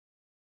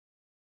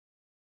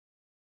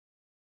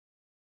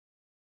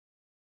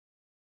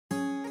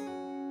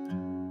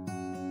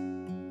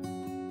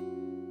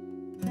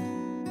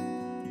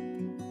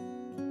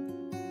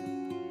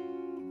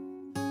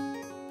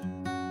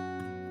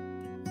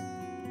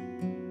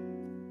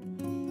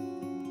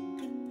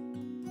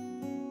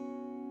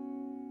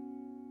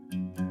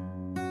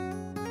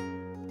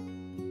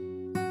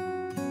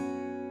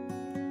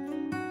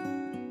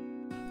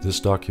This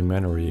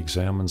documentary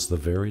examines the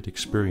varied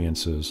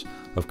experiences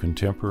of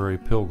contemporary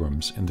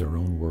pilgrims in their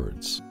own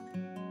words.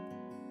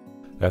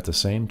 At the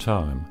same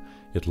time,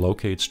 it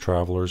locates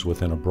travelers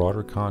within a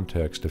broader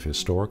context of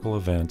historical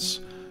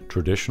events,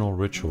 traditional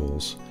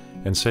rituals,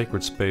 and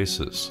sacred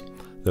spaces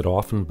that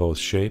often both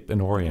shape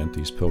and orient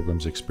these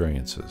pilgrims'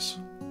 experiences.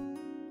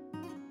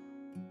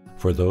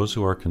 For those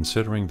who are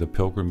considering the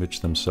pilgrimage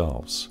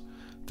themselves,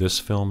 this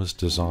film is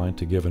designed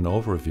to give an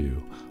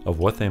overview of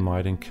what they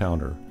might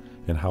encounter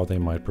and how they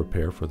might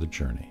prepare for the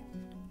journey.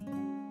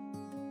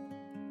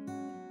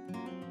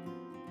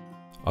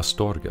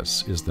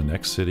 Astorgas is the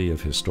next city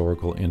of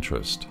historical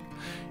interest.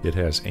 It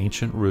has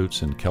ancient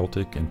roots in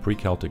Celtic and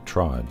pre-Celtic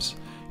tribes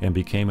and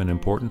became an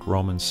important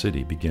Roman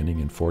city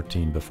beginning in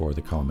 14 before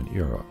the Common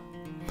Era.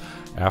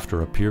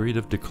 After a period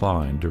of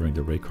decline during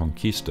the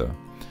Reconquista,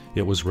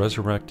 it was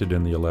resurrected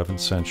in the 11th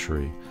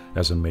century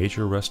as a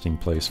major resting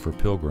place for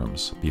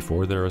pilgrims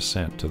before their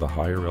ascent to the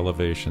higher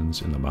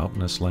elevations in the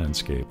mountainous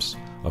landscapes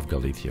of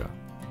Galicia.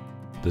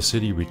 The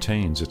city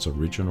retains its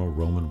original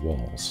Roman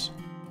walls.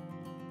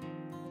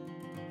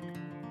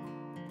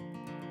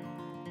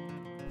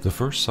 The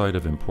first site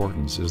of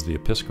importance is the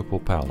Episcopal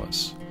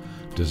Palace,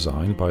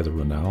 designed by the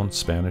renowned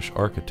Spanish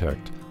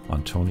architect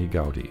Antoni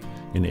Gaudí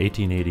in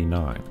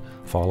 1889,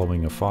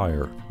 following a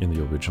fire in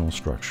the original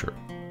structure.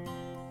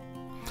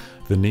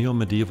 The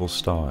neo-medieval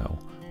style,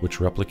 which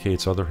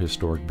replicates other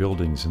historic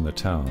buildings in the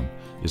town,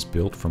 is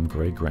built from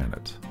gray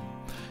granite.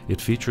 It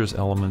features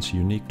elements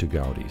unique to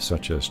Gaudí,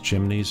 such as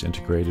chimneys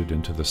integrated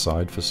into the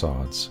side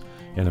facades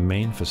and a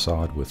main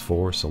facade with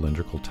 4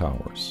 cylindrical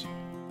towers.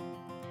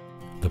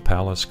 The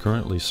palace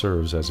currently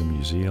serves as a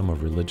museum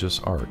of religious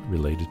art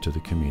related to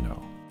the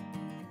Camino.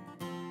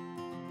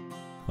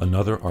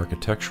 Another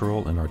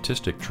architectural and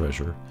artistic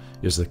treasure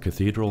is the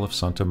Cathedral of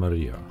Santa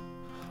Maria,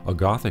 a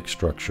Gothic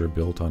structure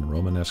built on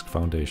Romanesque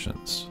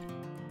foundations.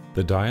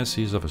 The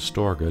Diocese of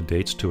Astorga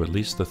dates to at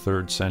least the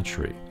 3rd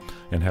century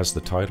and has the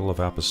title of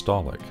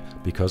apostolic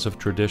because of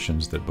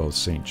traditions that both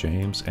St.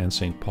 James and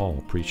St.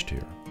 Paul preached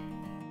here.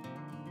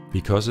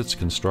 Because its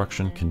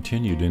construction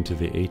continued into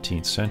the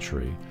 18th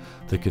century,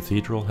 the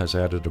cathedral has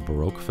added a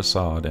Baroque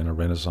facade and a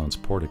Renaissance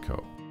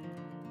portico.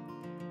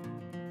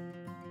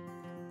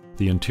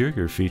 The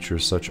interior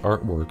features such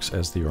artworks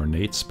as the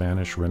ornate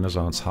Spanish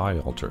Renaissance high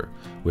altar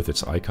with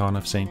its icon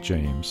of St.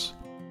 James,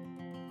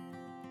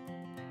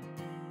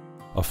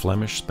 a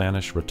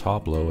Flemish-Spanish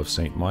retablo of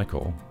St.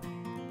 Michael,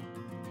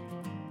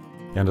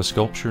 and a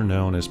sculpture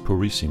known as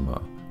Purissima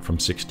from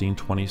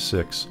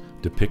 1626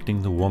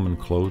 depicting the woman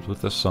clothed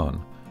with the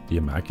sun, the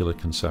Immaculate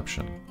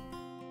Conception.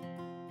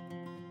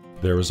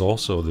 There is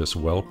also this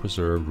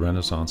well-preserved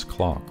Renaissance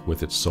clock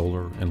with its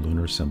solar and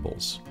lunar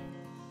symbols.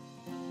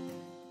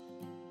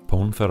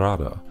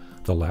 Ponferrada,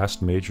 the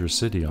last major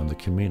city on the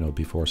Camino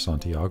before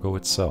Santiago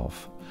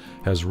itself,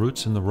 has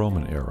roots in the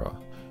Roman era,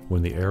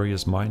 when the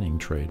area's mining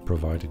trade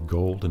provided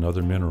gold and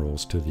other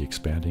minerals to the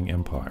expanding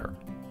empire.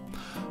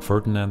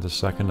 Ferdinand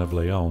II of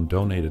Leon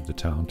donated the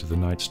town to the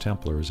Knights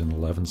Templars in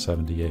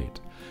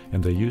 1178,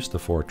 and they used the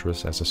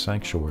fortress as a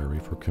sanctuary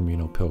for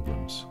Camino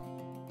pilgrims.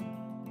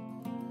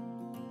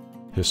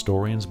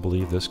 Historians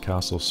believe this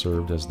castle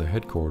served as the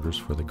headquarters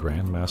for the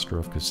Grand Master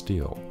of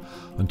Castile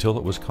until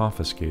it was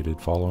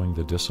confiscated following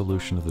the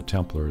dissolution of the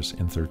Templars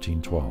in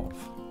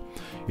 1312.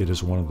 It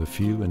is one of the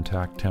few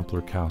intact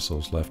Templar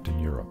castles left in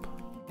Europe.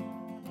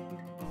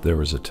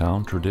 There is a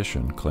town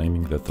tradition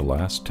claiming that the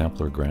last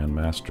Templar Grand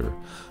Master,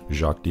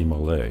 Jacques de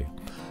Molay,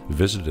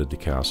 visited the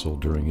castle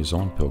during his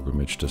own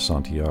pilgrimage to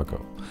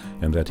Santiago,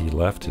 and that he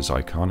left his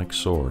iconic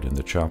sword in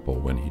the chapel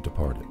when he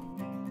departed.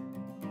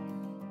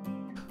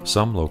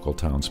 Some local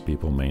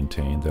townspeople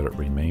maintain that it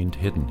remained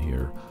hidden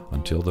here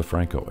until the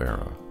Franco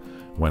era,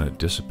 when it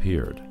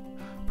disappeared,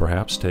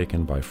 perhaps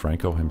taken by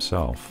Franco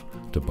himself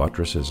to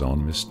buttress his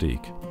own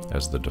mystique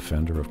as the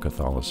defender of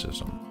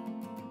Catholicism.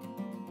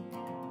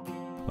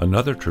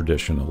 Another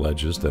tradition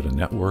alleges that a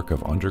network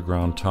of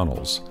underground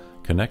tunnels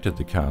connected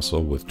the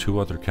castle with 2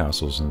 other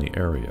castles in the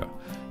area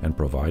and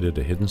provided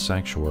a hidden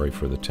sanctuary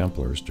for the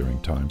Templars during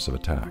times of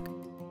attack.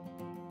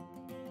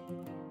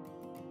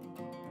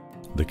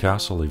 The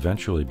castle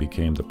eventually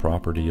became the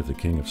property of the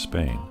King of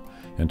Spain,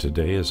 and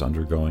today is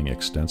undergoing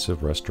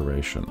extensive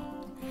restoration.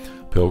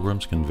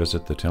 Pilgrims can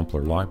visit the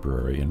Templar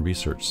Library and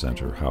Research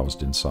Center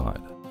housed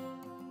inside.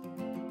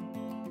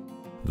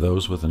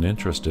 Those with an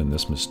interest in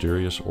this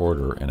mysterious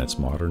order and its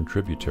modern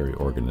tributary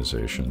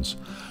organizations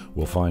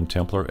will find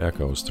Templar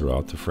echoes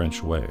throughout the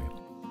French Way.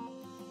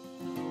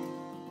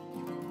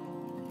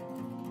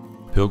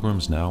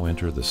 Pilgrims now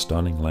enter the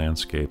stunning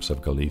landscapes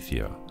of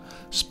Galicia,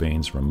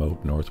 Spain's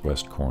remote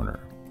northwest corner.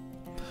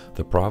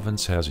 The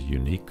province has a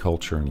unique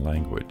culture and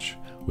language,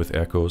 with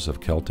echoes of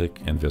Celtic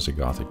and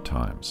Visigothic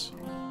times.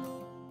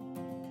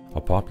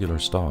 A popular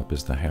stop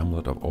is the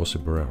hamlet of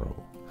Ocibrero,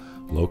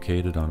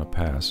 located on a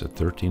pass at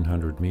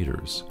 1,300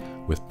 meters,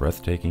 with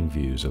breathtaking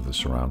views of the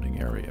surrounding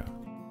area.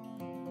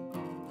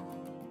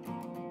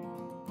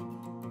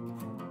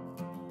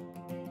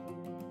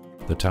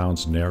 The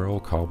town's narrow,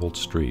 cobbled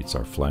streets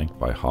are flanked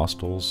by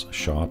hostels,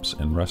 shops,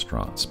 and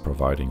restaurants,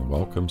 providing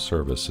welcome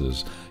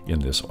services in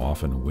this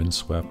often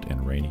windswept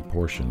and rainy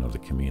portion of the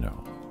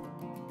Camino.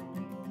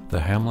 The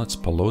hamlet's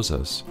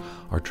palozas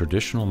are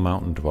traditional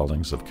mountain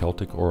dwellings of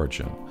Celtic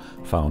origin,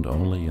 found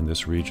only in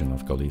this region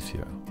of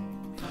Galicia.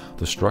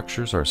 The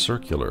structures are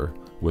circular,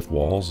 with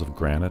walls of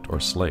granite or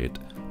slate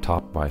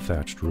topped by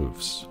thatched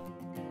roofs.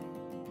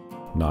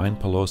 9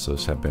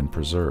 palozas have been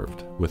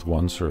preserved, with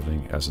one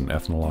serving as an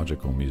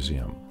ethnological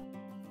museum.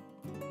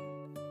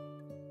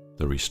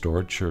 The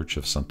restored church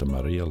of Santa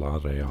Maria la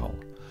Real,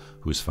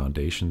 whose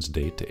foundations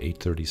date to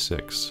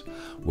 836,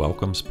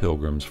 welcomes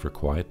pilgrims for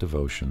quiet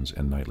devotions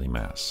and nightly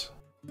mass.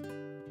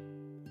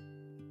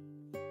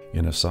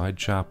 In a side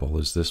chapel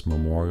is this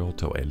memorial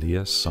to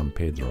Elias San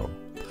Pedro,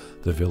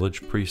 the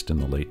village priest in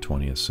the late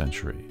 20th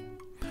century.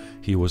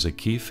 He was a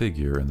key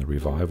figure in the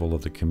revival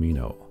of the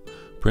Camino,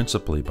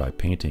 principally by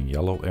painting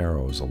yellow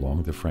arrows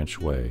along the French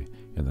Way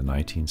in the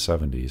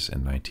 1970s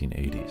and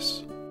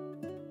 1980s.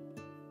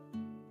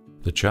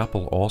 The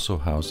chapel also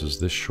houses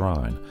this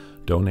shrine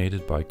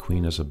donated by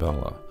Queen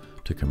Isabella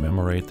to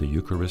commemorate the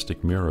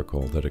Eucharistic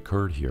miracle that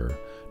occurred here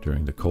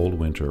during the cold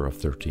winter of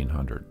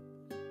 1300.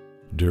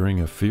 During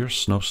a fierce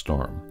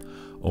snowstorm,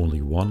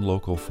 only one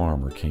local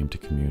farmer came to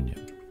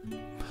communion.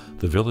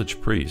 The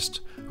village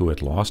priest, who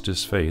had lost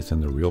his faith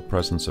in the real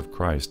presence of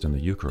Christ in the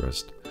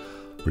Eucharist,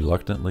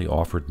 reluctantly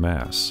offered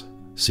Mass,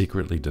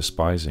 secretly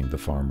despising the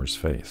farmer's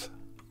faith.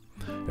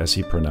 As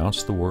he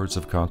pronounced the words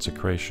of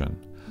consecration,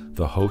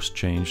 the host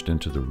changed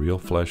into the real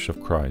flesh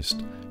of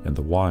Christ and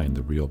the wine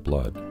the real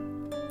blood.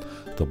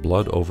 The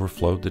blood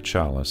overflowed the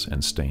chalice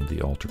and stained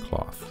the altar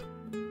cloth.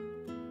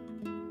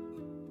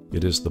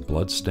 It is the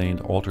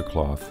blood-stained altar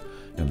cloth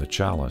and the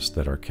chalice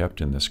that are kept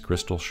in this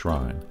crystal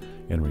shrine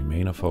and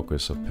remain a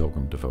focus of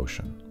pilgrim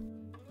devotion.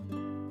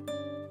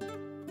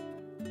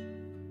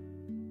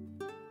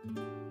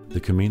 The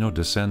Camino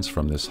descends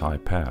from this high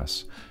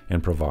pass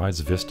and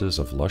provides vistas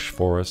of lush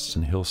forests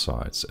and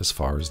hillsides as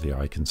far as the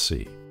eye can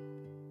see.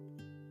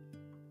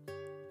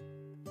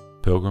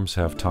 Pilgrims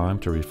have time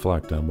to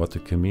reflect on what the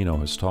Camino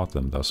has taught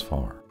them thus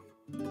far.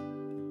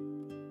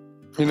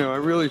 You know, I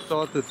really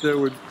thought that there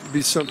would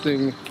be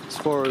something as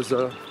far as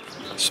a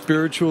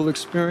spiritual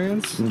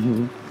experience.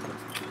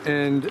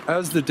 And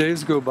as the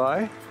days go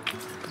by,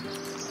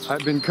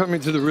 I've been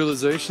coming to the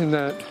realization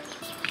that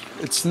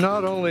it's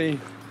not only,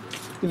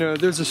 you know,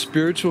 there's a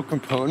spiritual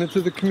component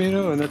to the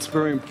Camino, and that's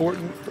very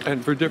important.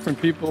 And for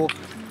different people,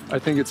 I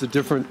think it's a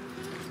different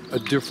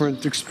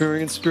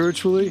experience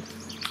spiritually.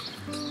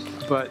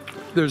 But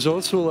there's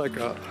also like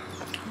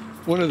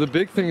one of the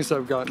big things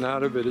I've gotten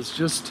out of it is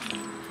just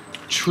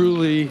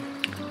truly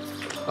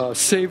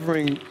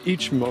savoring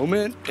each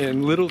moment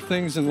and little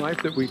things in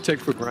life that we take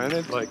for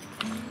granted, like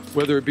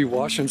whether it be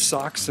washing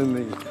socks in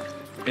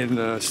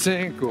the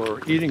sink,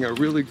 or eating a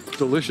really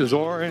delicious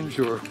orange,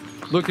 or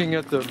looking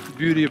at the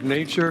beauty of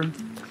nature.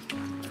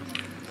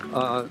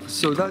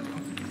 So that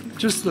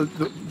just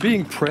the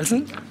being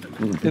present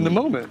in the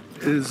moment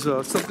is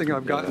something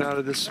I've gotten out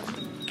of this.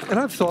 And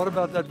I've thought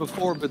about that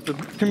before, but the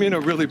Camino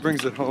really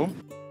brings it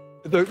home.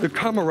 The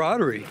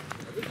camaraderie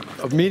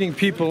of meeting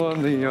people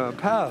on the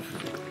path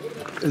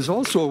is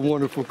also a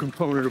wonderful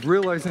component of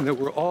realizing that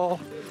we're all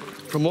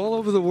from all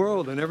over the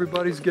world and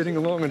everybody's getting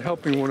along and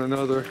helping one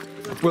another,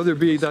 whether it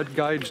be that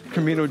guy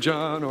Camino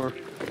John or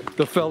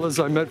the fellas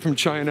I met from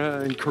China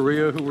and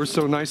Korea who were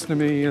so nice to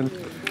me. And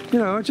you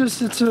know,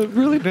 it's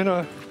really been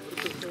a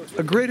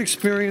great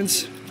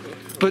experience,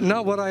 but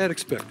not what I had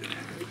expected.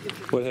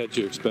 What had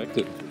you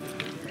expected?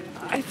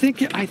 I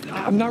think,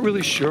 I'm not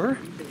really sure,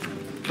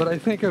 but I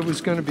think I was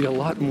going to be a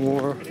lot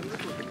more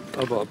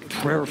of a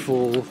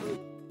prayerful,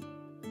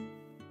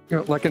 you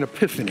know, like an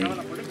epiphany.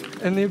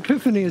 And the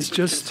epiphany is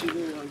just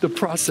the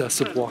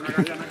process of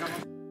walking.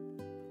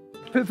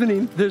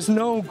 Epiphany, there's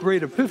no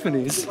great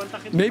epiphanies.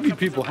 Maybe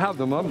people have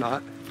them, I'm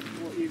not.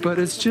 But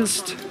it's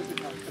just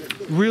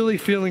really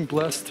feeling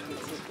blessed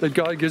that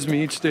God gives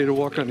me each day to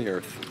walk on the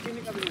earth.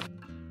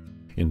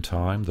 In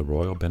time, the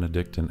Royal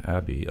Benedictine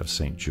Abbey of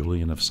St.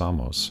 Julian of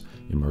Samos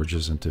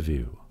emerges into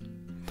view.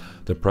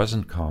 The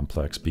present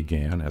complex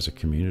began as a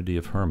community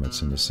of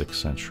hermits in the 6th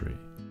century.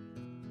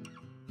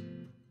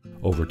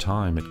 Over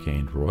time, it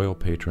gained royal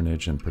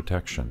patronage and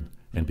protection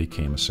and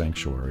became a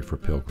sanctuary for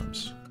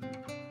pilgrims.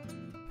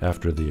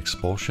 After the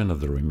expulsion of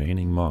the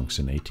remaining monks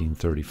in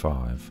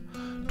 1835,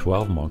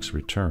 12 monks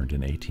returned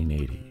in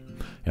 1880,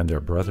 and their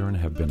brethren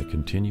have been a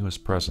continuous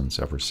presence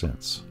ever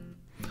since.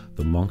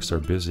 The monks are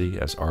busy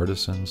as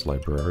artisans,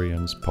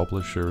 librarians,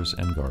 publishers,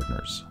 and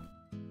gardeners.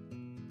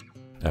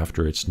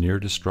 After its near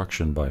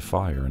destruction by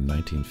fire in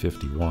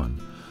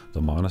 1951,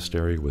 the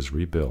monastery was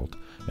rebuilt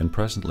and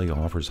presently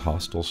offers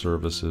hostel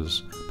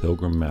services,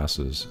 pilgrim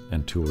masses,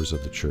 and tours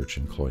of the church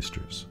and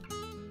cloisters.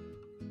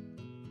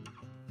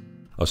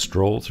 A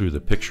stroll through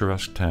the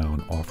picturesque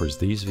town offers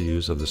these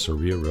views of the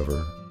Soria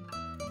River,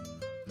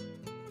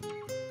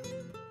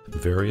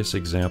 various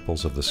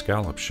examples of the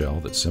scallop shell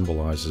that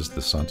symbolizes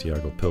the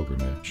Santiago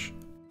pilgrimage,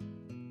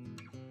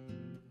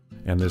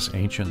 and this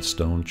ancient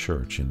stone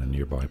church in a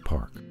nearby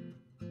park.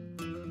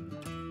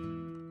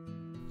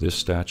 This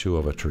statue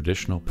of a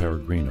traditional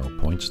peregrino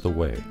points the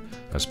way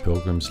as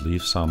pilgrims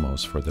leave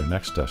Samos for their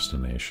next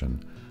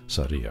destination,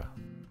 Sarria.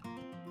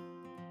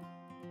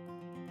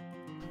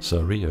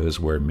 Sarria is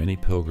where many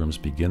pilgrims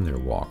begin their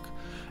walk,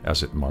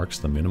 as it marks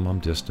the minimum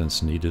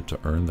distance needed to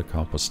earn the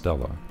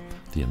Compostela,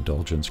 the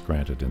indulgence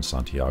granted in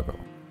Santiago.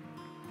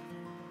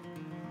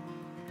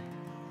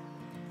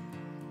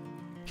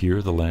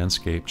 Here the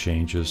landscape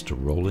changes to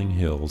rolling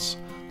hills,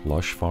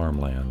 lush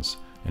farmlands,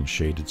 and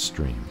shaded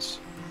streams.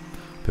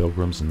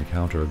 Pilgrims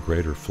encounter a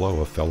greater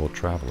flow of fellow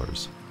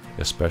travelers,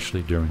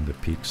 especially during the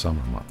peak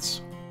summer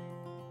months.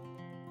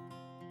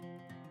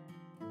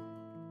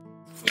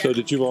 So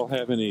did you all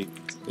have any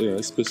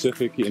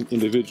specific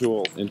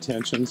individual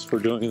intentions for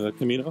doing the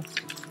Camino?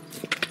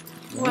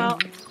 Well,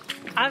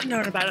 I've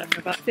known about it for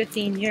about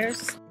 15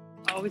 years.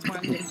 Always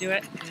wanted to do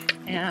it,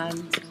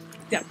 and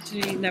the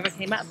opportunity never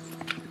came up.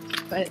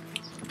 But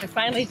I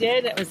finally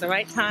did. It was the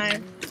right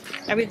time.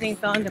 Everything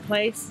fell into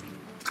place,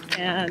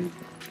 and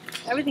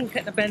everything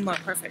couldn't have been more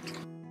perfect,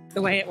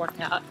 the way it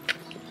worked out.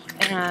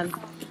 And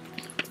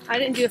I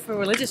didn't do it for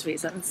religious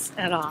reasons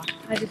at all.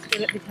 I just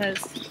did it because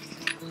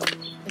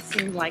it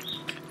seemed like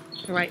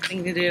the right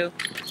thing to do.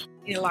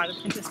 Meet a lot of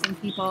interesting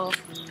people,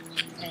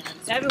 and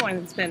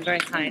everyone's been very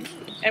kind.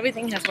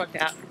 Everything has worked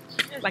out.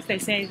 Like they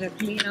say, the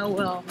Camino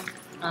will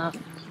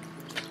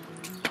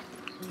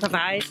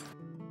provide.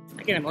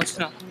 I get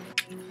emotional.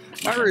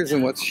 My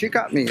reason was she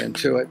got me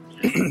into it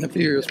a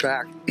few years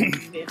back,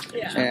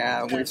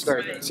 and we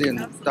started seeing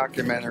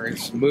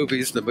documentaries,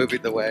 movies, the movie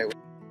The Way.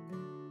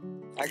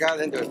 I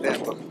got into it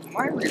then, but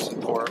my reason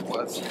for it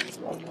was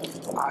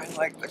I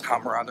like the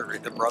camaraderie,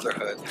 the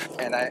brotherhood,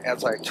 and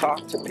as I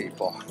talk to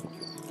people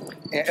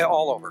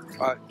all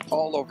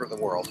over the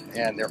world,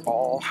 and they're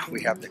all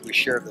we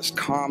share this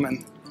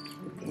common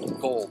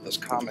goal, this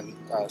common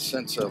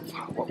sense of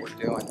what we're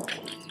doing.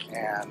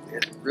 And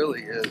it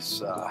really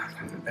is,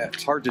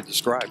 it's hard to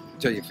describe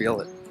until you feel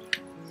it.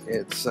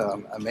 It's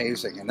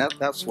amazing, and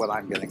that's what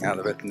I'm getting out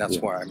of it, and that's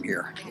why I'm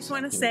here. I just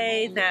want to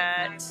say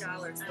that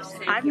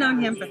I've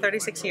known him for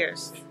 36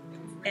 years,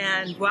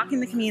 and walking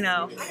the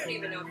Camino,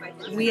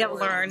 we have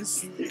learned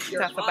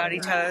stuff about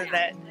each other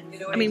that,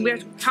 I mean, we're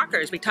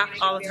talkers, we talk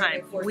all the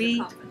time.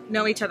 We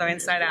know each other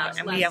inside out,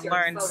 and we have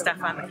learned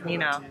stuff on the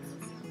Camino.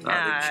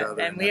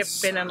 And we have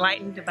been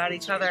enlightened about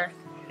each other.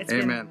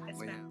 Amen.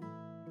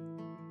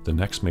 The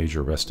next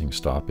major resting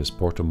stop is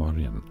Porto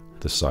Marin,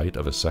 the site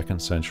of a 2nd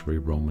century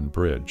Roman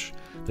bridge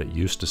that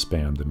used to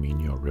span the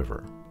Minho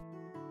River.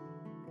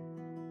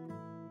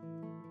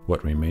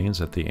 What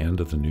remains at the end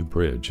of the new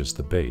bridge is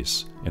the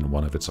base and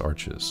one of its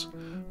arches,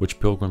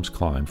 which pilgrims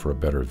climb for a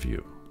better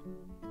view.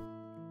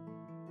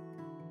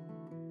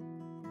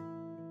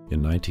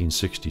 In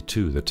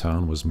 1962, the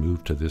town was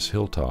moved to this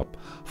hilltop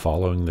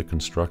following the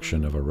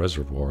construction of a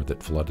reservoir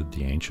that flooded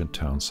the ancient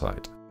town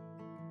site.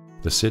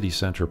 The city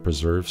center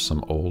preserves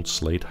some old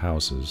slate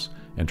houses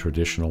and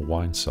traditional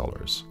wine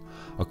cellars,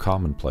 a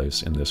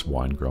commonplace in this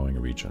wine-growing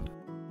region.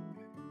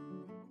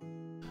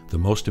 The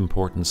most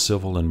important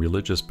civil and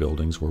religious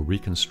buildings were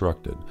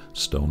reconstructed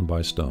stone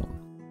by stone.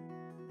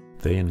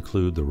 They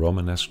include the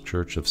Romanesque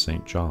Church of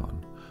St.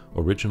 John,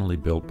 originally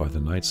built by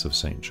the Knights of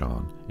St.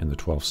 John in the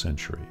 12th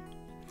century.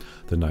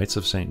 The Knights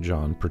of St.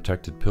 John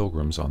protected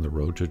pilgrims on the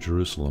road to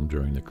Jerusalem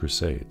during the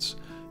Crusades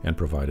and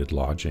provided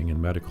lodging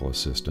and medical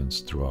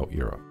assistance throughout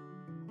Europe.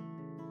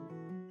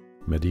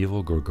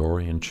 Medieval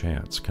Gregorian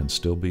chants can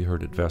still be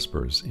heard at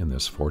Vespers in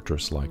this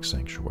fortress-like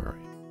sanctuary.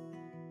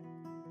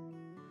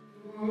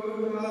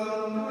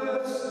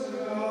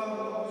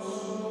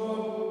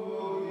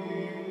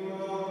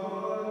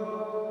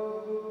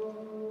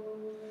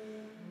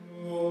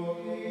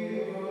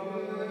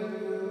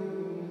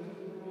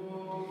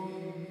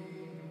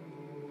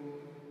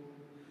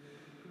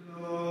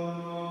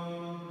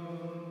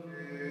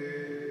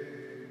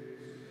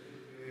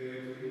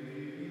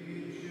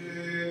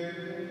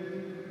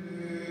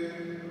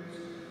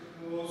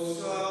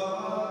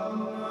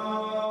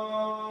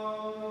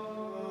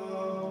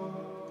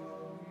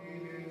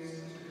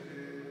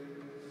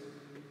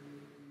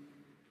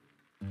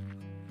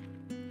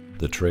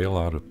 The trail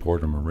out of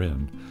Porto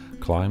Marin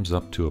climbs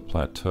up to a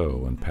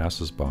plateau and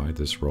passes by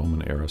this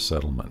Roman-era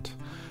settlement,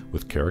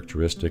 with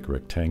characteristic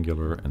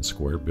rectangular and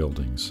square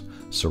buildings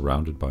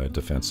surrounded by a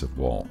defensive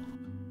wall.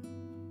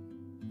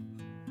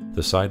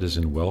 The site is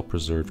in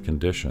well-preserved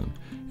condition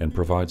and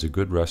provides a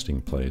good resting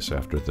place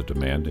after the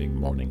demanding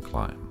morning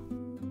climb.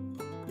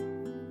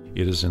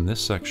 It is in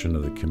this section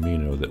of the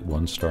Camino that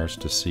one starts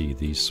to see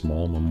these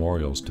small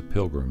memorials to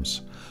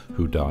pilgrims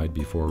who died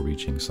before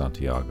reaching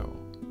Santiago.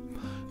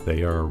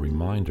 They are a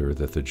reminder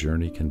that the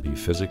journey can be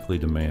physically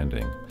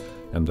demanding,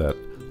 and that,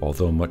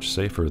 although much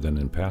safer than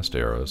in past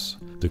eras,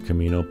 the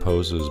Camino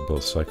poses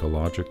both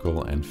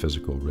psychological and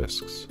physical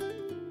risks.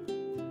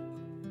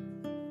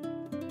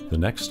 The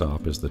next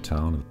stop is the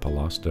town of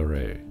Palas de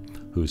Rei,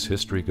 whose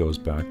history goes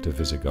back to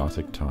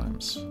Visigothic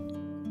times.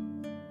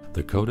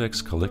 The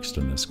Codex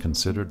Calixtinus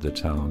considered the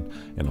town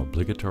an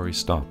obligatory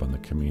stop on the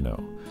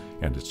Camino,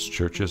 and its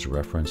churches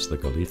reference the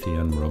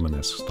Galician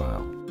Romanesque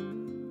style.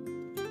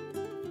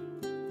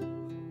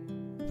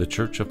 The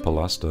Church of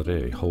Palas de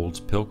Rey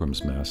holds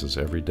pilgrims' masses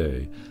every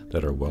day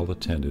that are well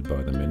attended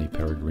by the many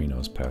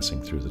peregrinos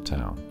passing through the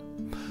town.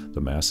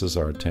 The masses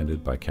are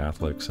attended by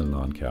Catholics and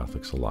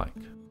non-Catholics alike.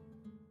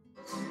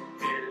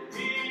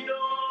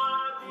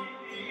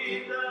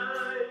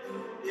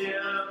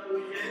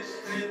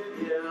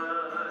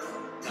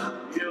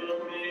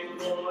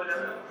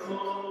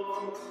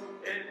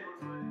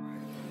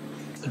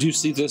 Do you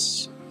see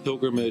this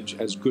pilgrimage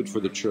as good for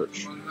the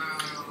church?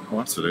 Oh,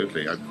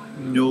 absolutely. I've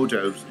no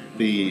doubt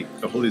the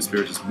Holy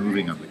Spirit is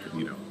moving on the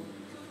Camino.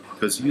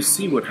 Because you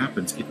see what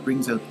happens, it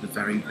brings out the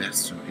very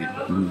best in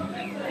people.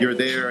 You're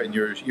there and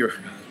you're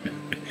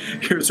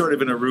sort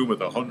of in a room with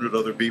 100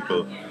 other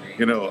people,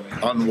 you know,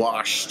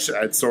 unwashed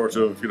and sort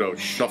of, you know,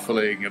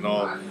 shuffling and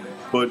all.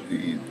 But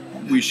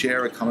we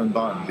share a common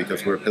bond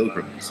because we're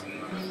pilgrims.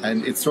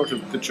 And it's sort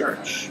of the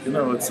church, you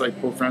know, it's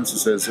like Pope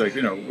Francis says, like,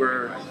 you know,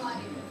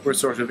 we're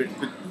sort of,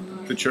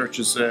 the church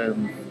is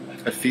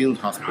a field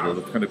hospital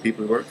of kind of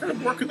people who are kind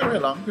of working their way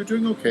along. They're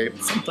doing okay,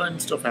 but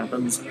sometimes stuff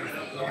happens,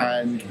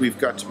 and we've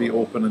got to be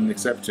open and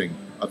accepting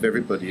of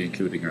everybody,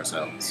 including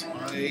ourselves.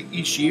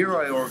 Each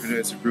year I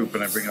organise a group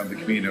and I bring on the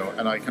Camino,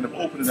 and I kind of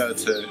open it out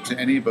to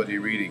anybody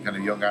really, kind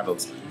of young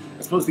adults.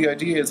 I suppose the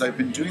idea is I've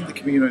been doing the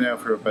Camino now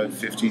for about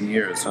 15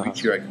 years, so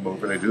each year I come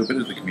over and I do a bit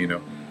of the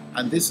Camino.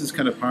 And this is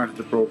kind of part of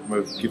the program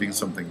of giving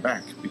something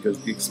back, because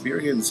the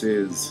experience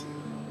is,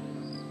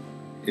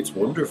 it's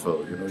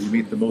wonderful. You know, you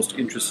meet the most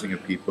interesting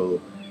of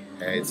people.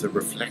 It's a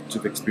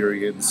reflective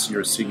experience.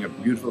 You're seeing a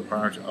beautiful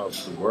part of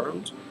the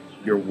world.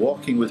 You're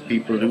walking with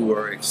people who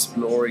are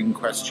exploring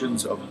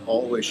questions of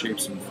all ways,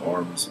 shapes and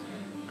forms.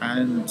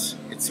 And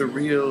it's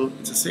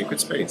a sacred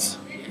space.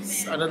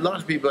 And a lot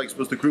of people, I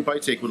suppose the group I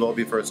take will all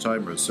be first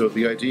timers. So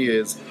the idea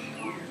is,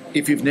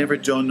 if you've never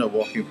done a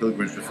walking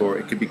pilgrimage before,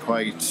 it can be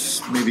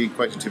maybe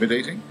quite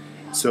intimidating.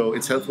 So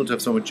it's helpful to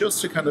have someone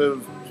just to kind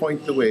of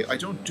point the way. I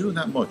don't do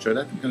that much. I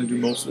let them kind of do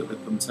most of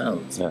it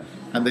themselves. Yeah.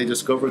 And they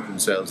discover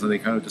themselves, and they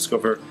kind of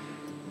discover,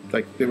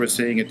 like they were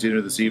saying at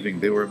dinner this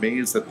evening, they were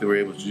amazed that they were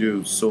able to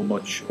do so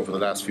much over the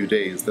last few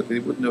days that they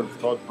wouldn't have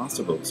thought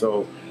possible.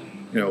 So,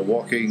 you know,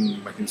 walking,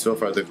 I think so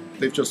far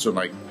they've just done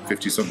like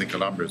 50-something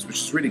kilometers,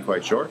 which is really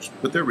quite short,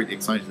 but they're really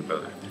excited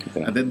about it.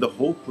 Okay. And then the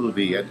hope will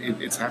be, and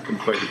it's happened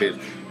quite a bit,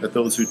 that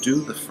those who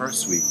do the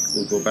first week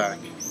will go back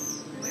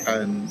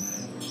and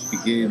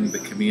begin the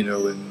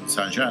Camino in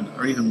Saint-Jean,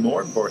 or even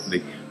more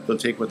importantly, they'll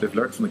take what they've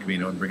learned from the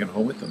Camino and bring it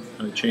home with them,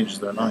 and it changes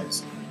their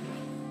lives.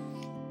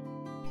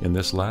 In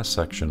this last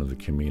section of the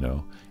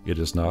Camino, it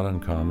is not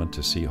uncommon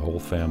to see whole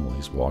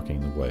families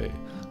walking the way,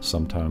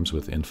 sometimes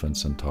with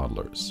infants and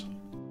toddlers.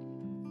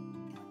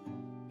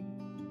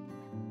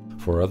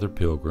 For other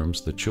pilgrims,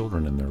 the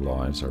children in their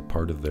lives are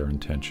part of their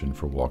intention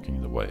for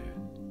walking the way.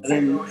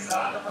 Then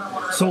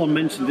someone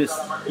mentioned this,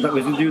 that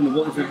was doing the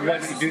walk, why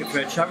don't you do it for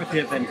a charity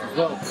event as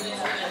well?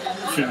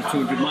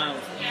 200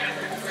 miles.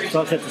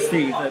 So I said to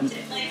Steve,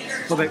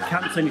 what about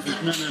cancer? And he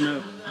said, no,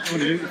 I don't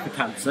want to do it for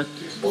cancer.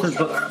 I said,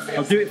 but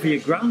I'll do it for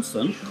your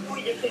grandson,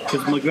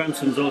 because my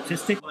grandson's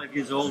autistic, 5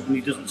 years old, and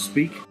he doesn't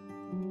speak.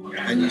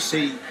 And you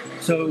see,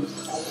 so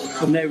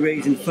when they're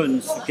raising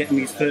funds to get him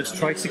his first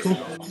tricycle,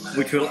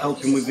 which will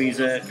help him with his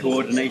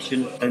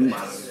coordination and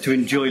to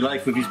enjoy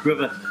life with his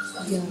brother.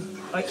 Yeah.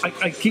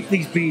 I keep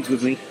these beads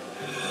with me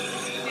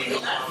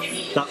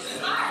that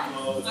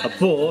I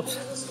bought,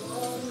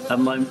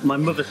 and my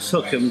mother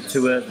took them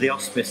to the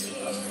hospice,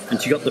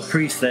 and she got the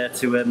priest there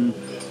to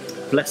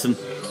bless them.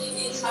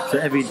 So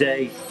every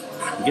day,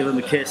 give him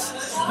a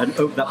kiss, and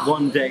hope that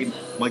one day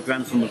my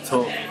grandson will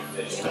talk,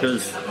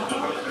 because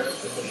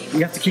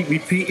you have to keep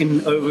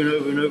repeating over and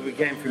over and over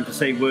again for him to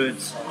say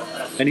words,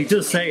 and he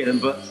does say them,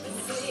 but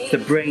the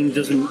brain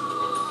doesn't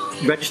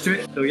register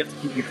it, so you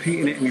have to keep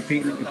repeating it and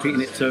repeating it and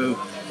repeating it. So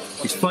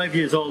he's 5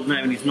 years old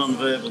now and he's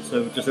non-verbal,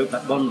 so just hope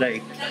that one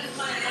day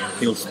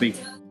he'll speak.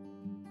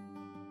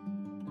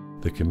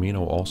 The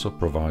Camino also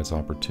provides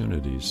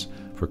opportunities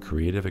for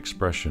creative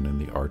expression in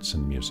the arts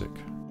and music.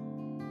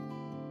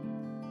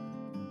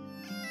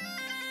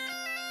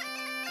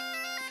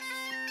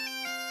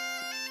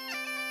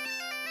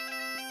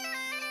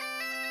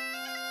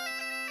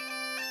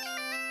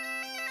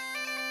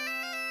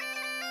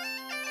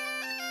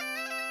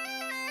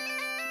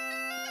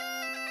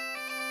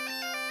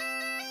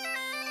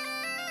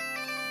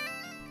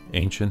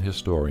 Ancient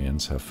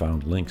historians have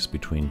found links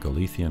between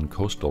Galician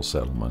coastal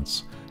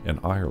settlements and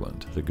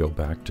Ireland that go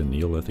back to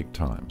Neolithic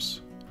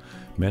times.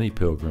 Many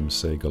pilgrims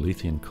say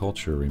Galician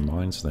culture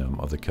reminds them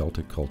of the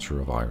Celtic culture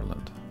of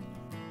Ireland.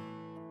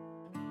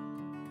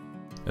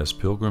 As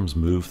pilgrims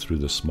move through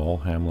the small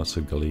hamlets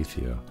of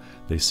Galicia,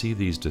 they see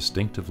these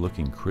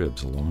distinctive-looking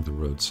cribs along the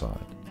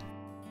roadside.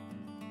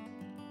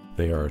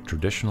 They are a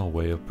traditional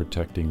way of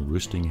protecting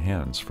roosting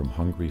hens from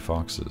hungry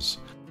foxes,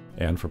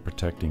 and for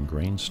protecting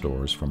grain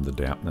stores from the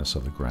dampness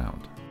of the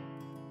ground.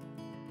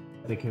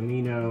 The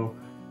Camino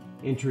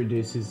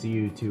introduces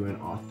you to an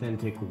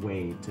authentic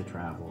way to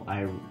travel.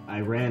 I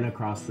ran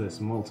across this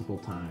multiple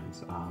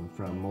times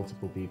from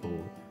multiple people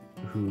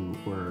who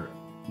were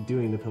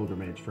doing the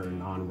pilgrimage for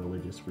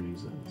non-religious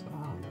reasons,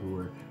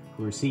 who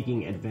were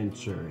seeking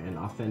adventure and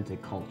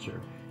authentic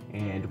culture.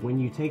 And when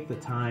you take the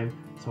time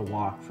to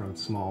walk from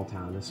small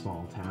town to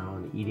small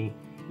town,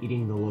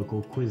 eating the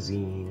local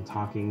cuisine,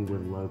 talking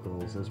with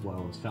locals as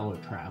well as fellow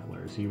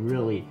travelers, you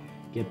really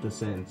get the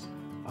sense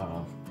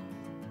of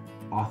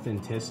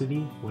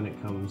authenticity when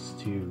it comes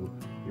to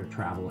your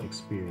travel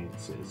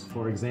experiences.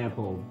 For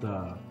example,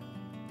 the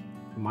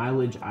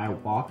mileage I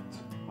walked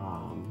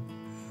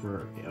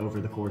for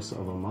over the course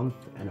of a month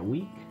and a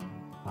week,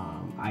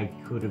 I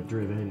could have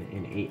driven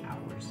in 8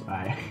 hours.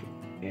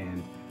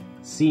 And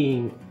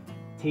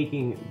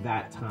taking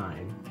that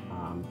time,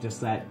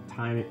 just that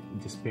time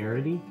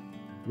disparity,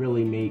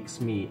 really makes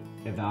me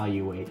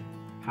evaluate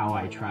how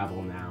I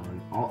travel now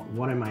and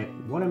what am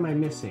I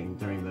missing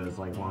during those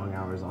long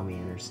hours on the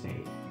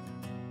interstate.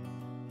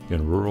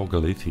 In rural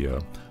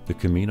Galicia, the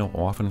Camino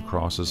often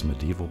crosses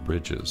medieval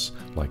bridges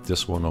like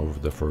this one over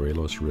the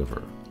Forelos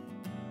River.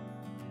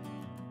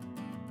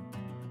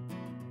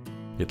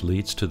 It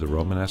leads to the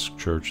Romanesque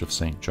Church of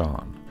St.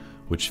 John,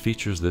 which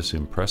features this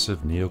impressive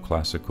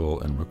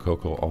neoclassical and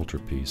Rococo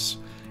altarpiece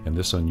and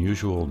this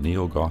unusual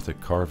neo-Gothic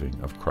carving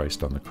of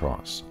Christ on the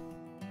cross.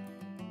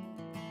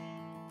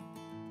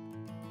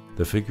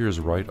 The figure's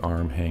right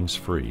arm hangs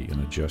free in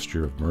a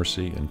gesture of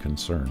mercy and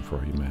concern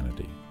for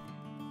humanity.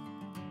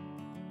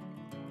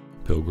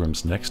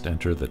 Pilgrims next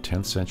enter the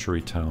 10th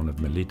century town of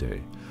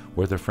Melide,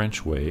 where the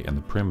French way and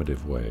the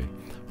primitive way,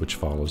 which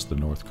follows the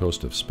north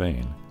coast of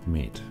Spain,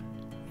 meet.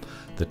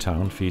 The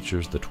town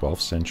features the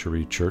 12th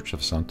century Church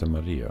of Santa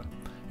Maria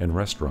and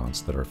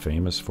restaurants that are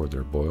famous for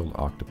their boiled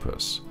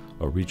octopus,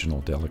 a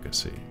regional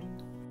delicacy.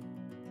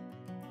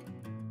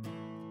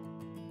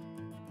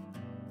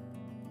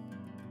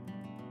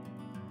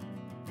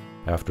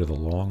 After the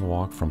long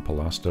walk from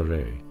Palas de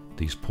Rey,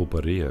 these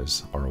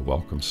pulperias are a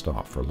welcome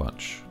stop for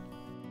lunch.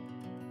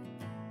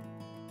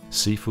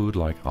 Seafood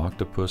like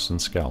octopus and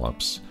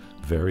scallops,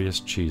 various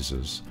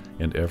cheeses,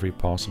 and every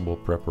possible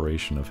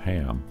preparation of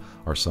ham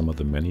are some of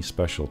the many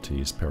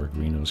specialties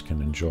peregrinos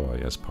can enjoy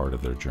as part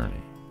of their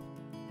journey.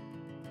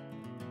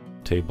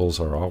 Tables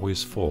are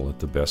always full at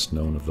the best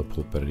known of the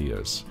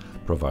pulperias,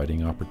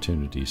 providing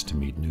opportunities to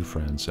meet new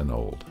friends and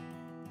old.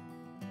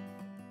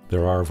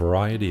 There are a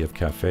variety of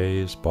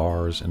cafes,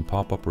 bars, and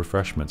pop-up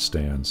refreshment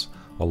stands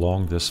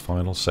along this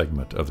final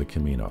segment of the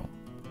Camino.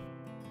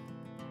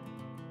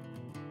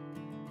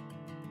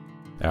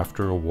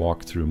 After a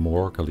walk through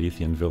more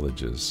Galician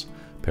villages,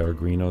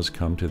 peregrinos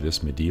come to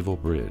this medieval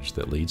bridge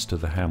that leads to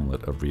the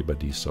hamlet of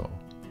Ribadiso.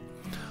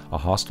 A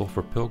hostel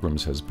for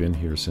pilgrims has been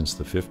here since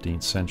the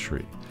 15th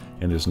century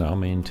and is now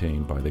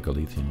maintained by the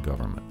Galician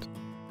government.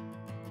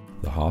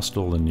 The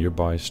hostel and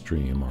nearby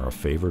stream are a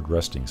favored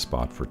resting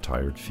spot for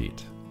tired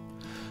feet.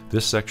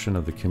 This section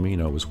of the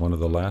Camino was one of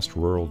the last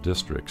rural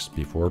districts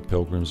before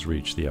pilgrims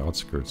reach the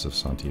outskirts of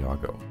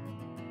Santiago.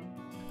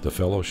 The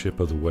Fellowship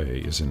of the Way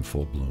is in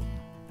full bloom.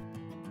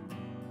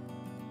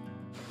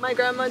 My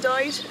grandma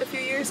died a few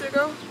years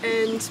ago,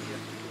 and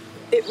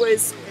it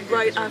was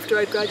right after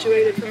I'd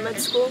graduated from med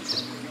school,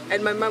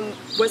 and my mum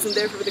wasn't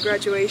there for the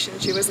graduation.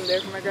 She wasn't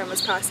there for my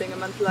grandma's passing a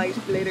month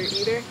later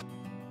either.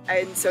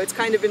 And so it's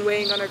kind of been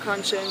weighing on her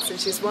conscience, and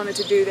she's wanted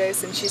to do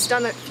this, and she's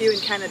done a few in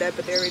Canada,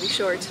 but they're really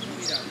short.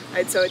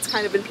 And so it's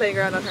kind of been playing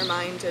around on her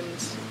mind, and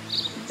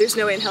there's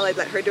no way in hell I'd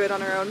let her do it on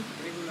her own,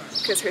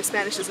 because her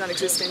Spanish is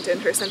non-existent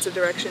and her sense of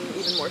direction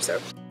even more so.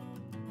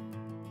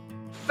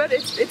 But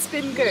it's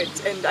been good,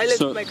 and I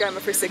lived with my grandma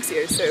for 6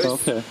 years, so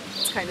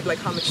it's kind of like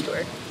homage to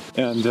her.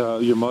 And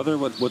your mother,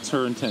 what's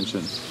her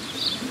intention?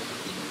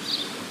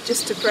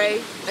 Just to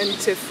pray and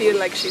to feel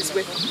like she's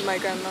with my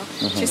grandma.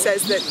 She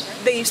says that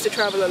they used to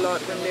travel a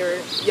lot when they were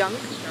young,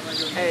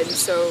 and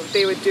so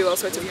they would do all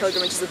sorts of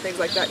pilgrimages and things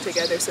like that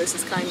together, so this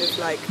is kind of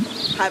like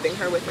having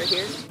her with her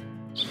here.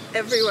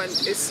 Everyone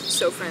is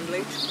so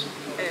friendly,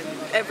 and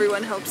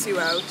everyone helps you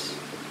out,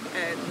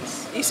 and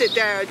you sit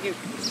down, you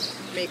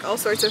make all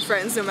sorts of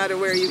friends no matter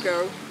where you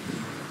go.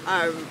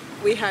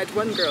 We had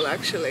one girl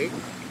actually,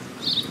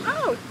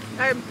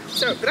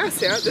 so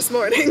gracia, this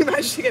morning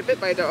managed to get bit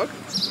by a dog.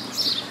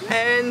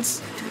 And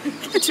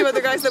the 2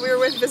 other guys that we were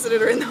with visited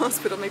her in the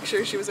hospital, make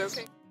sure she was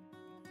okay.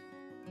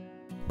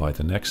 By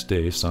the next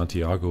day,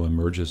 Santiago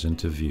emerges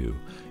into view,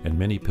 and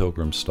many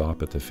pilgrims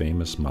stop at the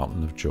famous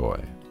Mountain of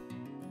Joy.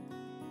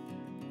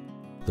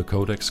 The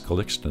Codex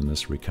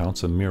Calixtinus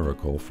recounts a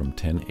miracle from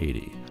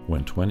 1080,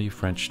 when 20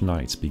 French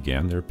knights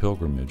began their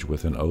pilgrimage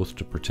with an oath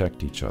to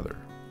protect each other.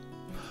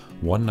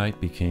 One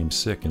knight became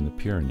sick in the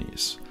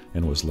Pyrenees,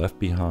 and was left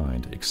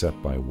behind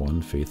except by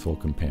one faithful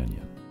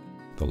companion.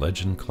 The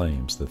legend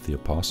claims that the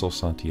Apostle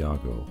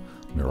Santiago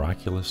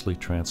miraculously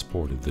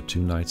transported the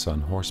 2 knights on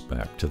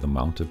horseback to the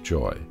Mount of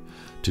Joy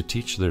to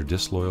teach their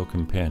disloyal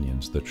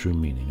companions the true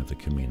meaning of the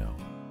Camino.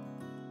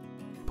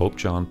 Pope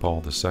John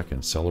Paul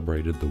II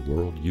celebrated the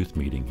World Youth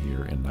Meeting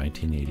here in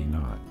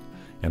 1989,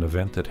 an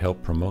event that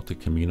helped promote the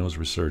Camino's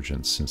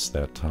resurgence since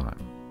that time.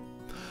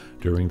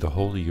 During the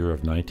holy year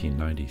of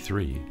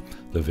 1993,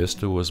 the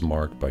vista was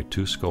marked by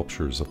 2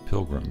 sculptures of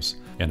pilgrims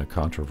and a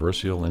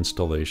controversial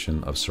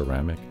installation of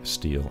ceramic,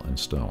 steel, and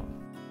stone.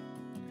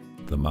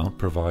 The mount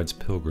provides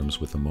pilgrims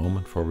with a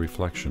moment for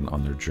reflection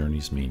on their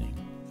journey's meaning.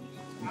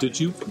 Did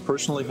you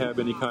personally have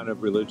any kind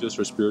of religious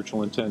or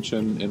spiritual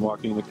intention in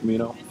walking the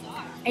Camino?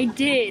 I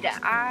did.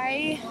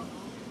 I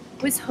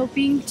was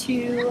hoping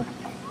to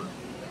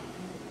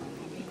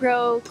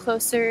grow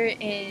closer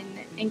in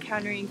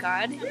encountering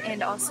God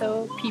and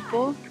also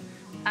people,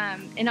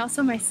 and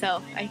also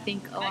myself, I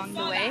think, along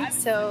the way.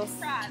 So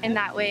in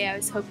that way, I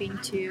was hoping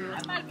to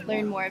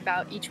learn more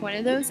about each one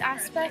of those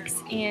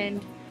aspects,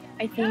 and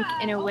I think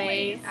in a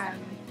way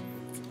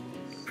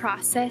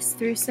process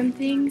through some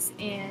things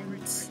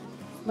and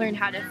learn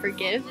how to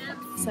forgive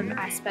some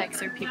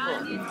aspects or people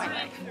in my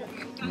life.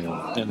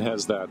 Yeah. And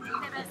has that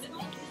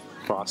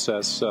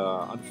process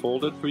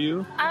unfolded for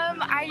you?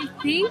 I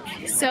think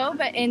so,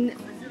 but in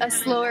a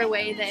slower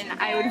way than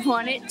I would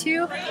want it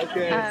to.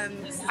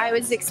 I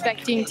was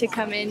expecting to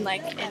come in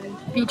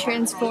and be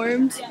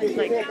transformed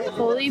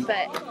fully,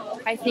 but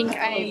I think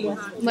I'm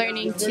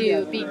learning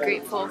to be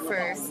grateful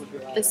for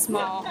the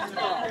small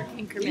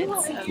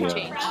increments of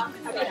change.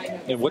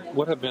 And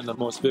what have been the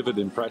most vivid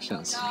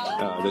impressions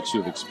that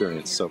you've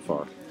experienced so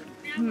far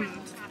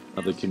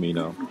of the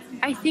Camino?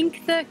 I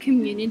think the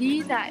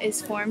community that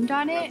is formed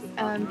on it,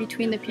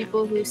 between the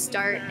people who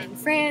start in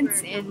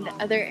France and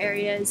other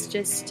areas,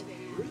 just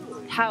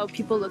how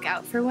people look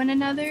out for one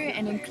another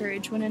and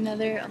encourage one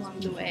another along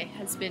the way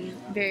has been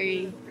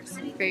very,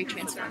 very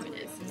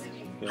transformative.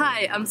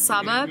 Hi, I'm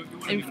Saba.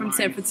 I'm from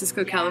San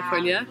Francisco,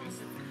 California.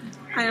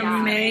 I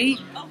am May.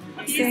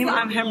 Same,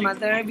 I'm her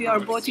mother. We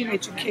are both in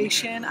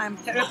education. I'm a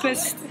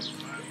therapist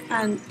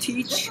and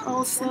teach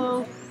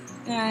also,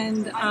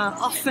 and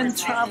often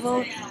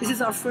travel. This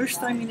is our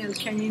first time in El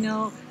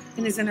Camino,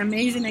 and it's an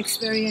amazing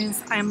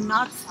experience. I am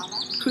not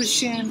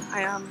Christian.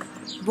 I am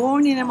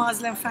born in a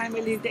Muslim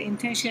family. The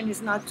intention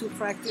is not to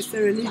practice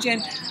the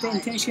religion. The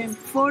intention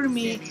for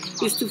me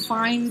is to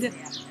find,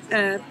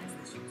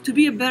 to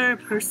be a better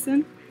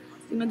person.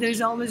 You know,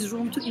 there's always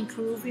room to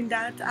improve in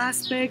that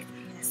aspect.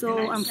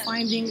 So I'm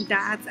finding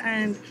that,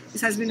 and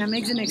this has been an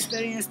amazing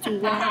experience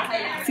to walk,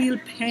 feel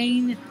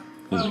pain,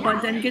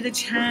 but then get a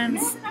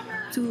chance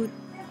to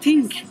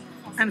think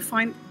and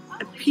find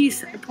a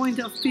peace, a point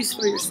of peace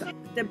for yourself.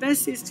 The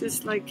best is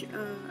just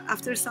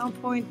after some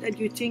point that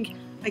you think,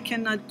 I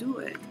cannot do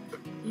it,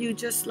 you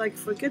just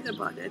forget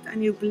about it,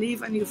 and you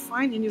believe and you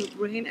find in your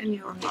brain and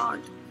your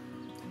heart,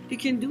 you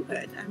can do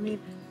it. I mean,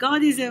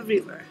 God is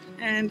everywhere,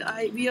 and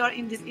we are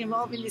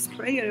involved in this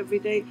prayer every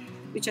day,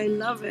 which I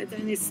love it,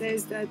 and it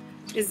says that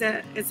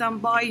as I'm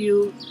by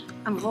you,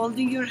 I'm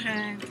holding your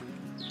hand,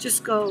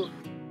 just go.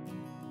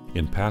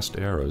 In past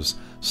eras,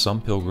 some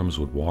pilgrims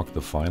would walk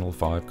the final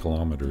 5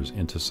 kilometers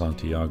into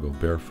Santiago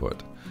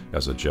barefoot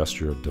as a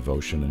gesture of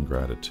devotion and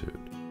gratitude.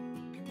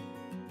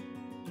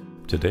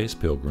 Today's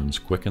pilgrims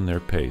quicken their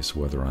pace,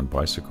 whether on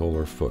bicycle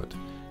or foot,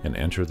 and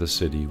enter the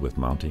city with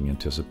mounting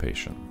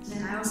anticipation.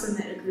 And I also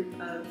met a group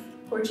of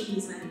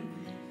Portuguese men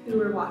who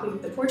were walking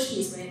the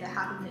Portuguese way that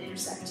happened to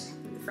intersect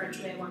with the French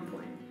way at one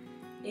point.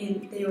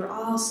 And they were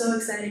all so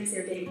excited because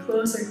they were getting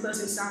closer and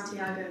closer to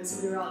Santiago,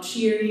 so we were all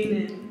cheering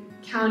and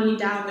counting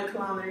down the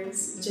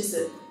kilometers. Just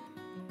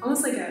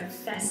almost like a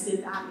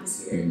festive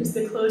atmosphere. Just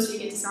the closer you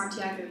get to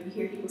Santiago, you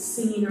hear people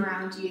singing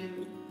around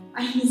you.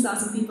 I even saw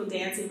some people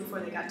dancing before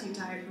they got too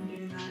tired from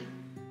doing that.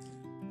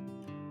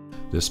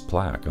 This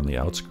plaque on the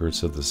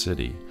outskirts of the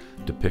city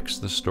depicts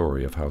the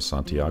story of how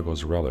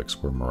Santiago's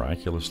relics were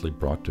miraculously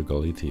brought to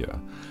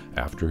Galicia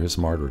after his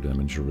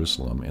martyrdom in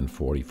Jerusalem in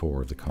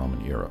 44 of the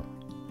Common Era.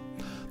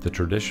 The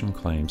tradition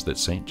claims that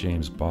St.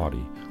 James'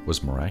 body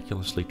was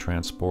miraculously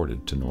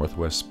transported to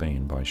northwest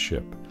Spain by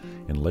ship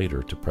and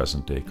later to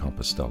present-day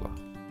Compostela.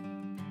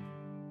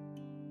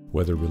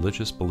 Whether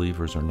religious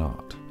believers or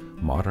not,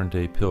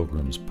 modern-day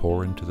pilgrims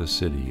pour into the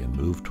city and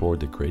move toward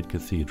the great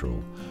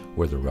cathedral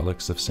where the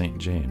relics of St.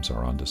 James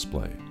are on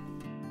display.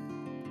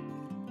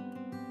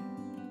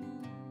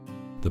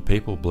 The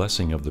papal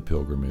blessing of the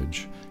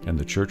pilgrimage and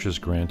the Church's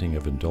granting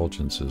of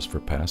indulgences for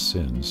past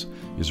sins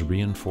is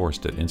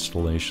reinforced at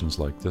installations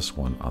like this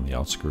one on the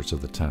outskirts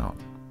of the town.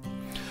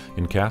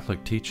 In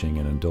Catholic teaching,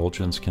 an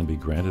indulgence can be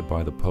granted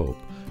by the Pope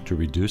to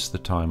reduce the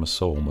time a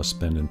soul must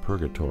spend in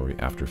purgatory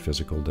after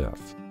physical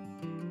death.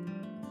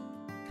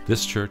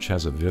 This church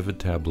has a vivid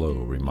tableau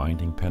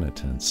reminding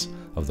penitents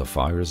of the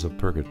fires of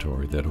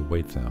purgatory that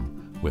await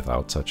them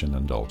without such an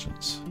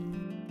indulgence.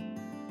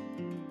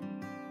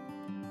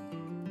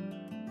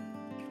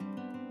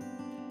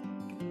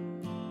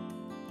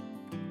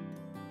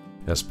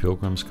 As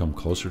pilgrims come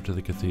closer to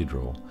the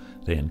cathedral,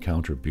 they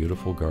encounter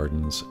beautiful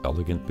gardens,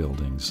 elegant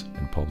buildings,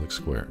 and public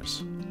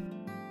squares.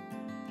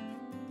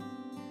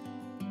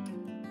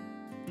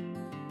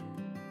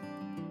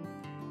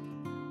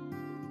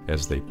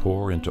 As they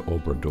pour into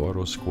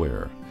Obradoiro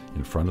Square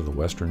in front of the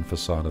western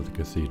facade of the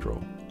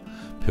cathedral,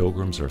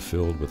 pilgrims are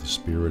filled with a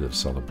spirit of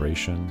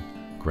celebration,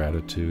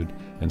 gratitude,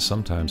 and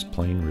sometimes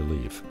plain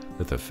relief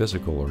that the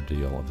physical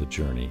ordeal of the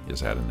journey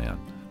is at an end.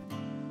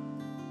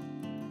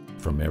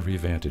 From every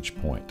vantage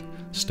point,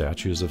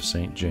 statues of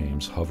St.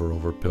 James hover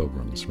over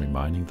pilgrims,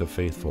 reminding the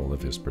faithful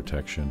of his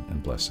protection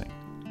and blessing.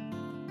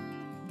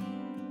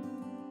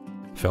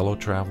 Fellow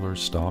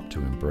travelers stop to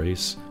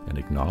embrace and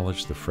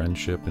acknowledge the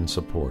friendship and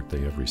support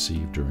they have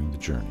received during the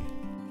journey.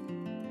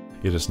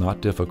 It is not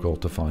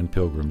difficult to find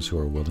pilgrims who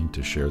are willing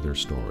to share their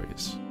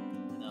stories.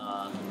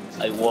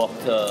 I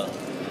walked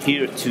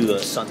here to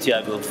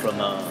Santiago from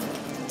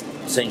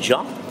St.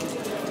 Jean,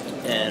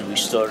 and we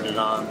started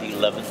on the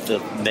 11th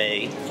of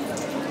May,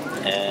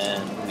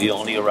 and we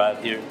only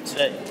arrived here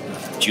today,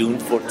 June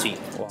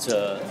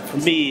 14th. For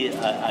me,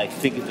 I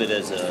think of it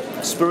as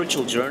a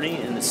spiritual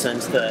journey in the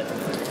sense that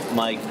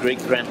my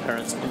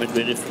great-grandparents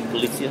immigrated from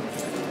Galicia,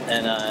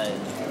 and I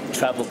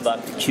traveled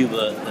back to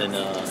Cuba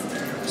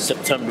in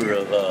September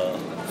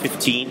of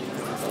 15,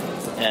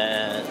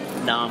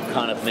 and now I'm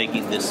kind of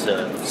making this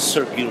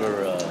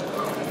circular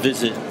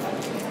visit.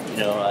 You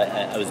know,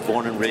 I was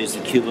born and raised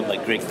in Cuba. My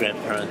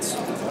great-grandparents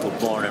were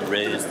born and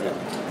raised in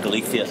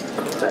Galicia,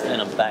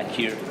 and I'm back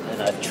here,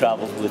 and I've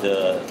traveled with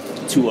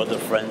 2 other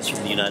friends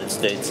from the United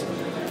States.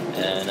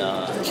 And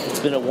it's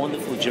been a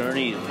wonderful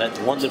journey. I've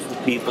met wonderful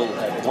people,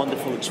 had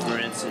wonderful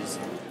experiences.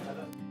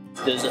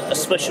 There's a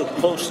special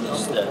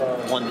closeness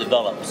that one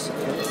develops,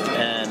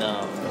 and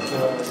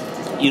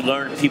you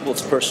learn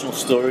people's personal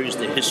stories,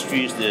 the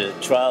histories, the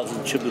trials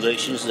and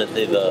tribulations that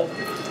they've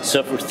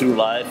suffered through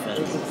life,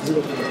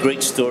 and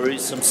great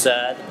stories, some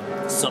sad,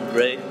 some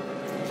great.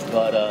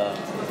 But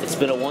it's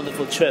been a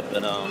wonderful trip,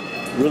 and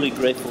I'm really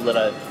grateful that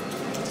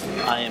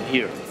I am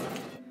here.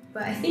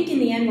 But I think in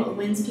the end what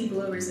wins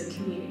people over is a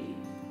community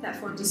that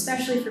forms,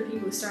 especially for people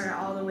who started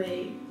all the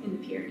way in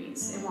the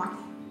Pyrenees and walk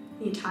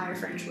the entire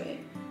French way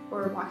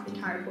or walk the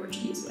entire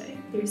Portuguese way.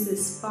 There's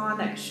this bond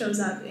that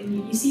shows up,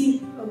 and you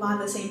see a lot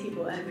of the same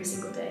people every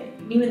single day.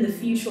 Even the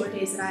few short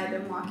days that I had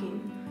been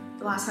walking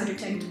the last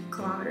 110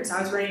 kilometers,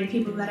 I was running into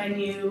people that I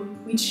knew.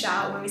 We'd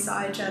shout when we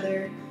saw each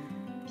other.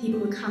 People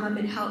would come up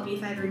and help me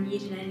if I ever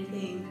needed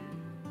anything.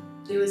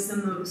 It was the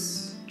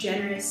most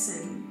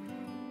generous and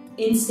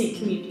instant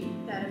community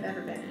that I've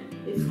ever been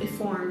in. It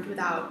formed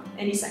without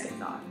any second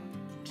thought.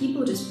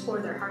 People just pour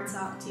their hearts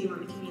out to you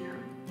on the Camino.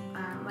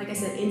 Like I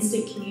said,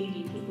 instant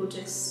community. People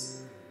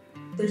just,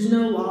 there's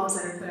no walls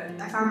that are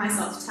put. I found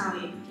myself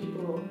telling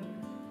people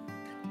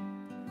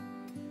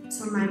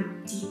some of my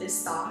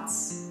deepest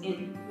thoughts,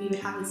 and we would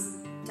have this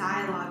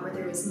dialogue where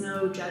there was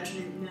no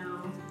judgment,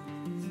 no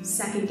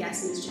second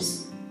guesses,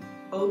 just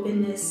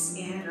openness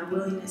and a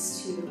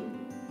willingness to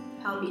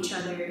help each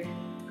other,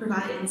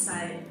 provide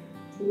insight,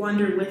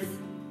 wonder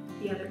with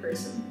the other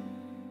person.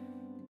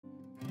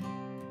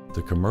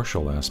 The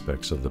commercial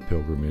aspects of the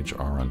pilgrimage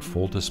are on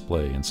full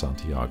display in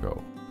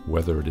Santiago,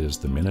 whether it is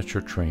the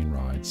miniature train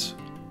rides,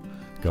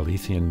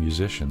 Galician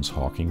musicians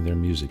hawking their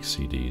music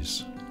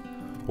CDs,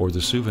 or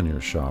the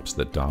souvenir shops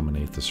that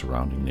dominate the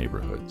surrounding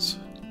neighborhoods.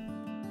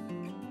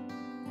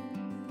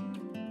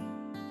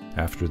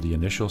 After the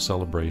initial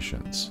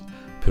celebrations,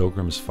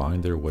 pilgrims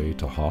find their way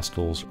to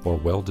hostels or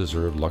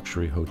well-deserved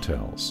luxury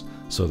hotels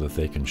so that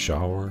they can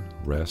shower,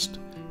 rest,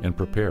 and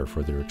prepare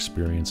for their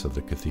experience of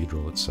the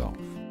cathedral itself.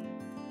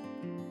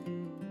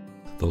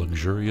 The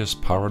luxurious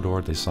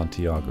Parador de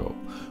Santiago,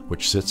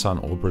 which sits on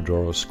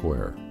Obradoro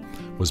Square,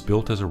 was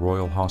built as a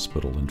royal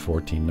hospital in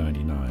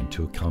 1499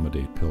 to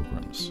accommodate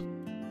pilgrims.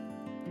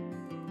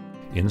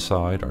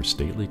 Inside are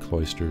stately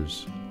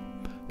cloisters,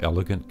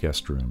 elegant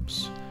guest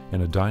rooms,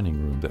 and a dining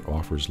room that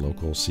offers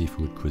local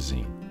seafood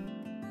cuisine.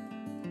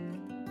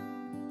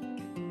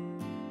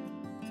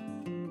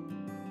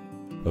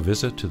 A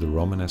visit to the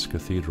Romanesque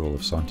Cathedral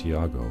of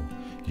Santiago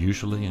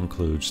usually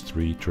includes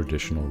 3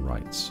 traditional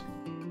rites.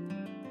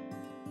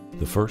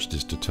 The first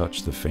is to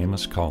touch the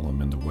famous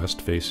column in the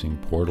west-facing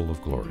Portal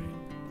of Glory.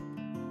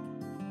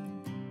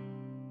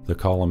 The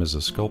column is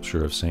a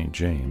sculpture of St.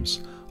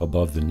 James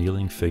above the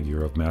kneeling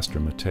figure of Master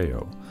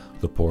Mateo,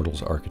 the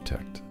portal's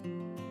architect.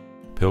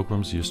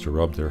 Pilgrims used to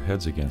rub their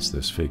heads against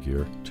this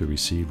figure to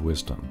receive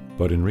wisdom,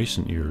 but in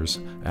recent years,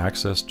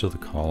 access to the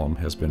column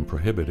has been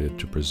prohibited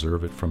to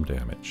preserve it from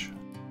damage.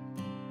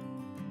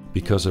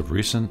 Because of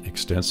recent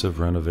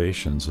extensive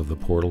renovations of the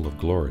Portal of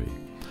Glory,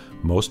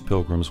 most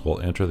pilgrims will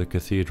enter the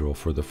cathedral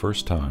for the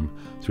first time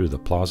through the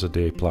Plaza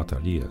de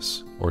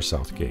Platerías, or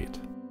South Gate.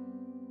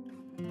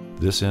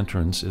 This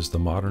entrance is the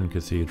modern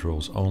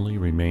cathedral's only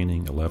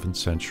remaining 11th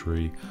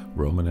century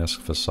Romanesque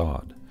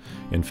facade,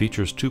 and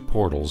features 2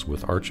 portals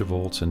with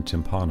archivolts and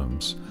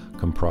tympanums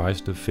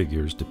comprised of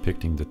figures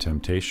depicting the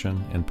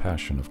temptation and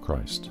passion of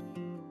Christ.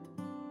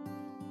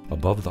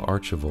 Above the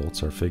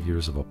archivolts are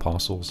figures of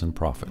apostles and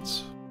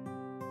prophets.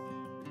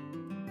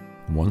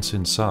 Once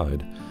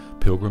inside,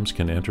 pilgrims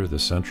can enter the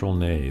central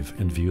nave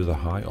and view the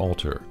high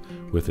altar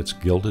with its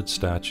gilded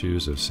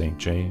statues of St.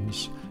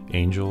 James,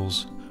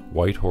 angels,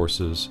 white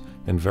horses,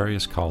 and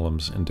various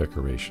columns and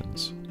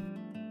decorations.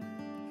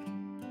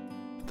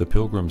 The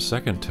pilgrim's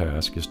second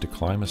task is to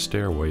climb a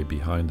stairway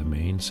behind the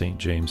main St.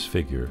 James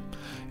figure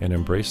and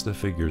embrace the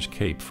figure's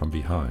cape from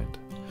behind,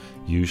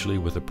 usually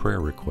with a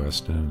prayer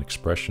request and an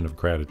expression of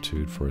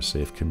gratitude for a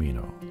safe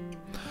Camino.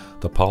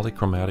 The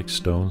polychromatic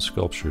stone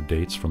sculpture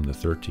dates from the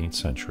 13th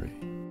century.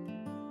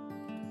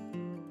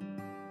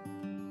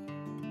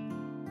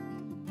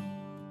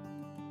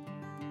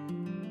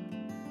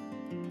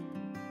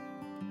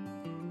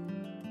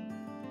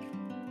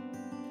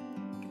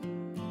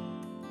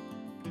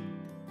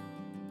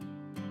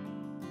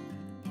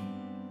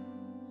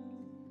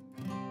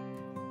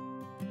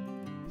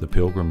 The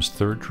pilgrim's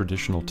third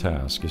traditional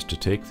task is to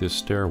take this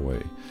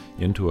stairway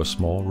into a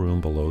small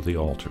room below the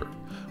altar,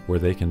 where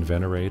they can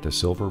venerate a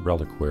silver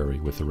reliquary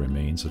with the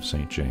remains of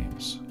St.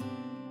 James.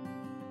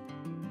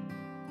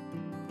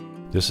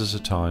 This is a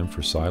time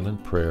for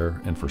silent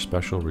prayer and for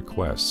special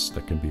requests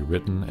that can be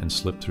written and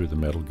slipped through the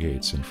metal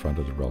gates in front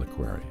of the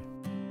reliquary.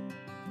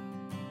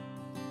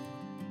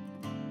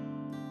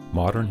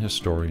 Modern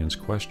historians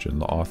question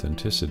the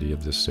authenticity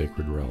of this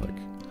sacred relic,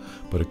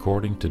 but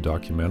according to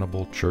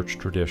documentable church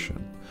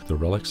tradition, the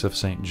relics of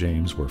St.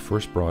 James were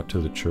first brought to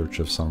the church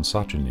of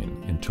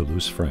Saint-Saturnin in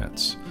Toulouse,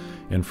 France,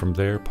 and from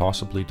there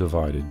possibly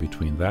divided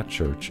between that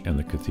church and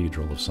the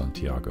Cathedral of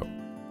Santiago.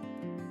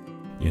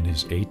 In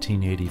his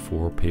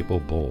 1884 papal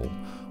bull,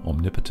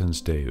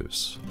 Omnipotens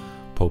Deus,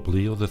 Pope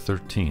Leo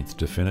XIII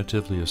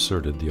definitively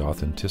asserted the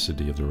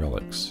authenticity of the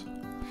relics.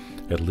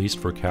 At least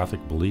for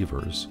Catholic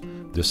believers,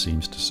 this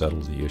seems to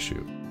settle the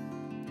issue.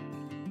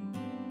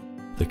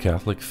 The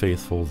Catholic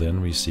faithful then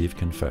receive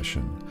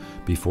confession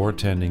before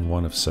attending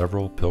one of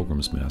several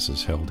pilgrims'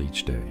 masses held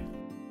each day.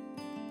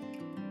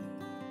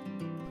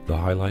 The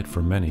highlight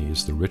for many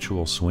is the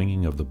ritual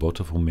swinging of the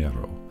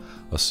Botafumeiro,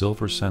 a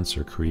silver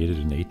censer created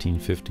in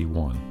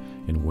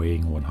 1851 and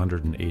weighing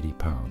 180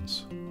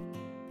 pounds.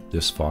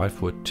 This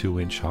 5-foot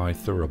 2-inch high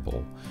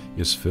thurible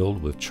is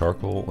filled with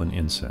charcoal and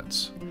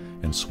incense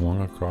and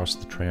swung across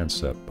the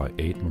transept by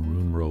 8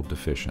 maroon-robed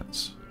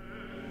officiants.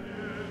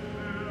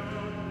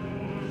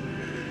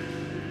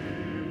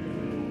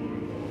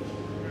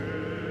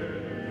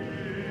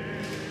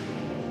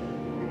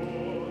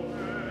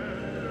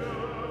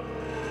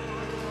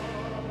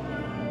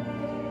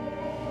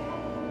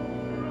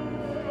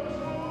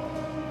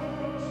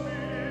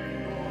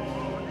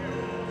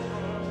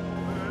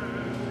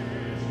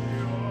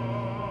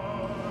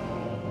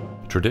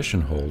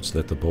 Tradition holds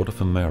that the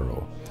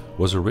Botafumeiro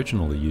was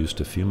originally used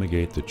to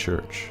fumigate the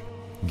church,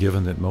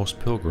 given that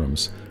most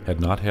pilgrims had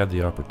not had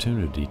the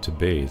opportunity to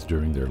bathe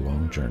during their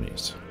long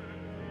journeys.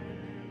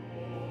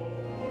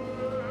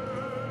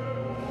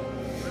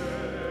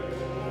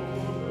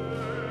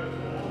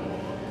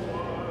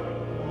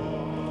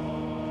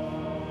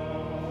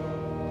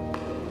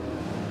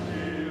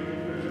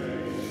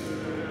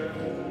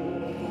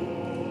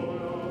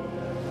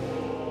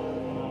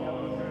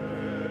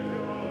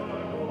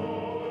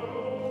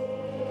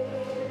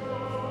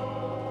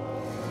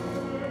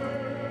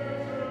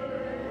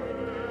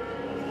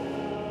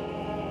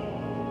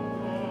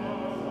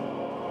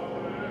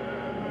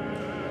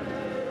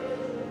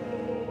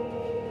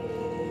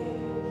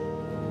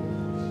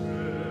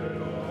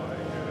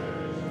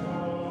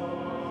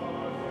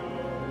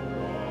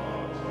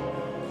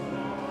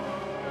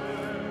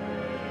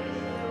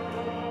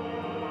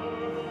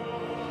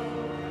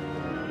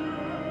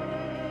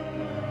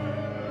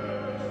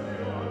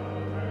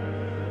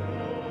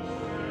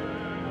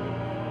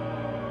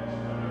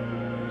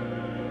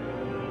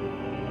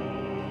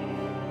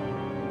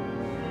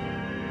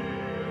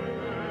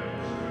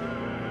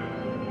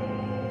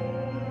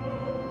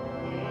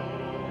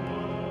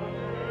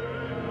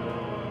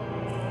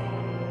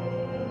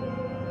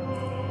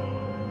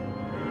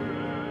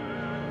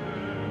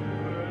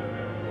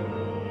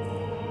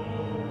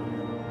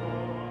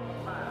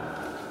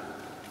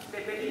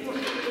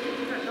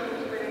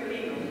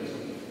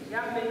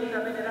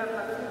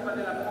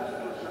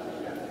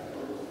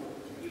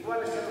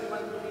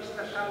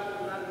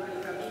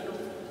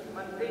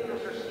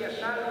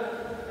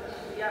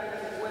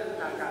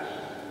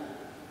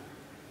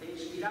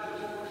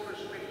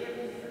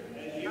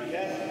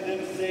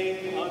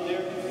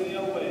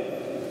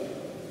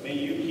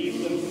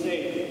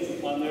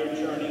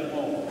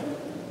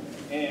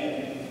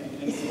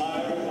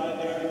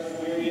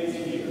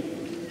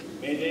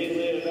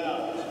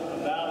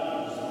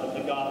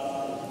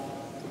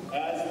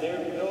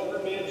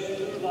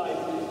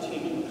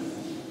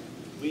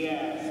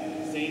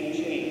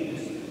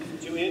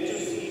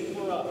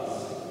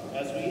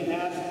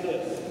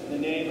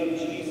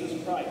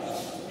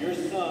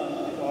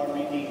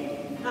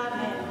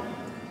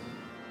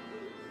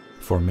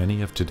 For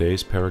many of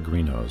today's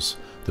peregrinos,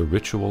 the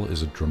ritual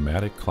is a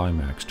dramatic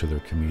climax to their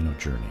Camino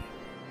journey.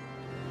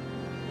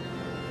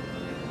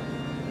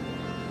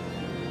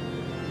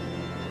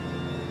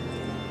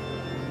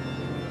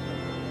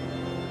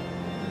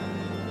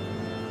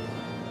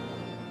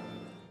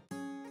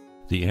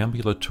 The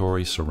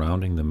ambulatory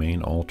surrounding the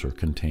main altar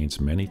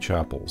contains many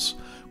chapels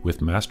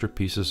with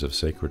masterpieces of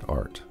sacred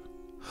art.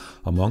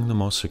 Among the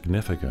most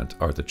significant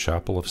are the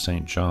Chapel of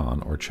St.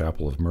 John, or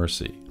Chapel of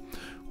Mercy,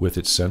 with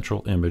its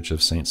central image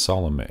of St.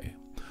 Salome,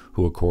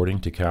 who according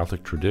to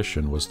Catholic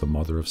tradition was the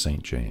mother of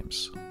St.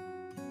 James.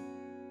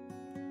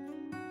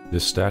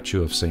 This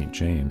statue of St.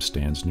 James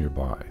stands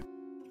nearby.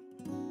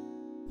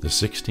 The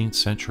 16th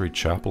century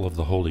Chapel of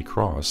the Holy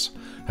Cross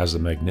has a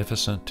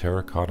magnificent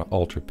terracotta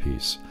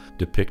altarpiece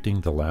depicting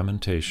the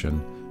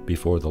lamentation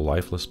before the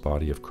lifeless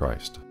body of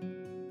Christ.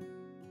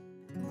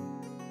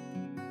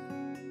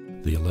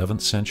 The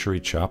 11th century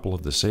Chapel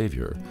of the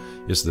Savior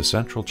is the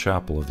central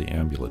chapel of the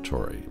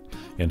ambulatory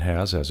and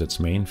has as its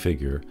main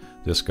figure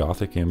this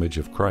Gothic image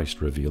of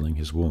Christ revealing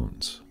his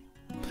wounds.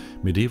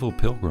 Medieval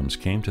pilgrims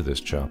came to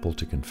this chapel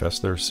to confess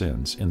their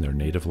sins in their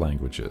native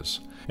languages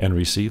and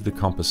receive the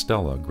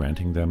Compostela,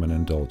 granting them an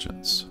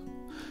indulgence.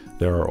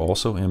 There are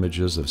also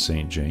images of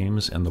St.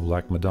 James and the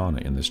Black Madonna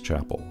in this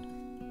chapel.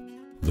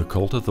 The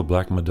cult of the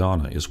Black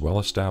Madonna is well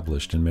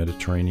established in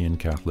Mediterranean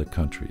Catholic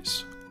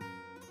countries.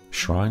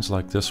 Shrines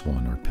like this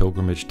one are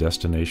pilgrimage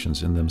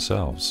destinations in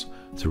themselves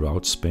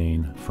throughout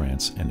Spain,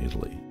 France, and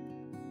Italy.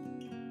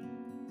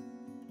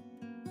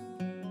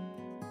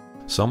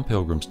 Some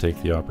pilgrims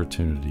take the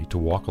opportunity to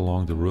walk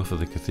along the roof of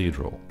the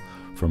cathedral,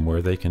 from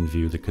where they can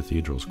view the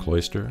cathedral's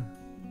cloister,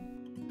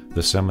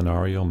 the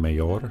Seminario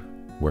Mayor,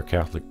 where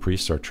Catholic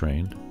priests are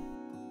trained,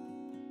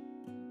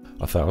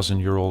 a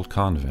 1,000-year-old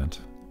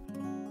convent,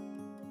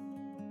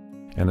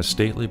 and a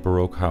stately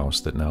Baroque house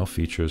that now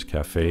features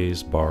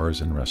cafes, bars,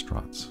 and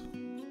restaurants.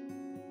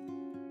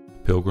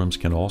 Pilgrims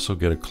can also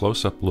get a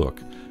close-up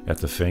look at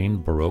the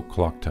famed Baroque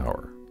clock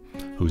tower,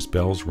 whose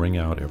bells ring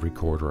out every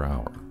quarter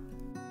hour.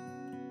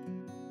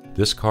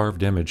 This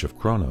carved image of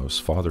Kronos,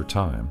 Father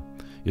Time,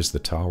 is the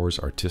tower's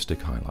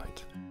artistic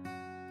highlight.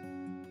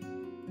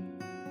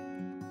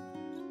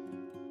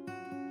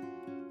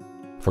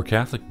 For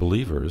Catholic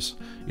believers,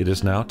 it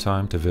is now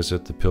time to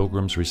visit the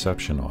Pilgrim's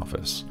Reception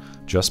Office,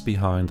 just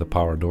behind the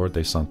Parador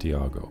de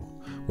Santiago,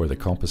 where the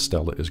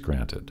Compostela is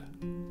granted.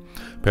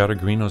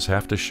 Peregrinos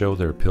have to show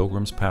their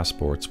pilgrim's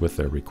passports with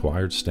their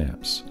required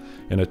stamps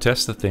and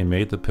attest that they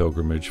made the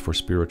pilgrimage for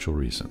spiritual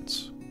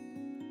reasons.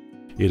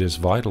 It is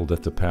vital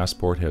that the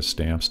passport has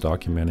stamps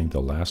documenting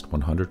the last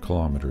 100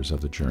 kilometers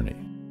of the journey.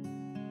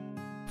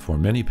 For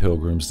many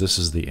pilgrims, this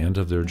is the end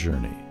of their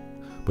journey,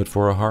 but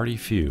for a hardy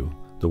few,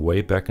 the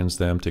way beckons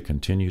them to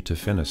continue to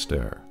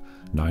Finisterre,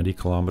 90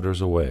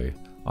 kilometers away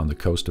on the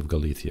coast of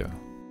Galicia.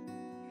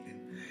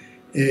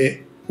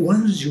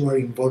 Once you are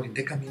involved in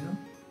the Camino,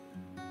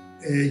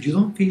 you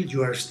don't feel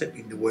you are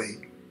stepping away,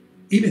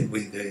 even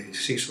with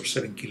 6 or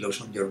 7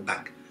 kilos on your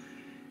back.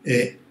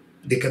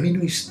 The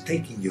Camino is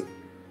taking you.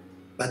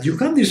 But you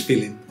have this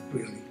feeling,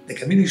 really. The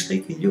Camino is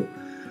taking you.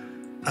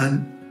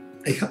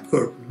 And I have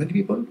heard many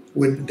people,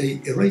 when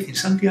they arrive in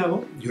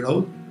Santiago,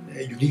 you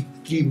need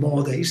 3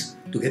 more days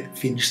to get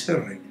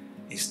Finisterre.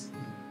 It's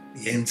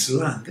the end's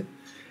land,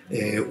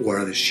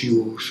 where the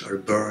shoes are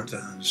burnt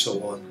and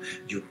so on.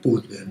 You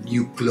put the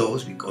new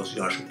clothes because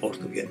you are supposed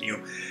to be a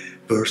new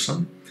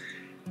person.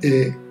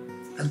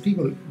 And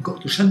people go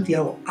to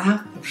Santiago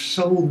after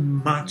so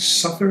much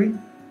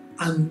suffering,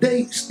 and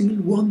they still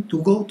want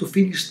to go to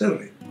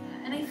Finisterre.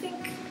 And I think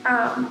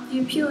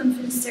the appeal in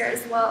Finisterre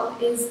as well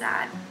is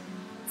that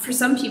for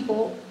some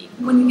people,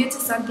 when you get to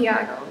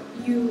Santiago,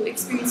 you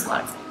experience a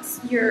lot of things.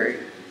 You're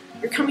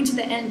coming to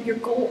the end, your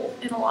goal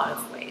in a lot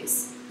of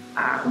ways,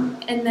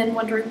 and then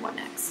wondering what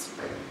next.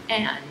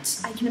 And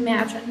I can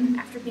imagine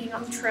after being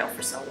on the trail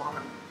for so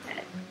long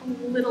that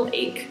a little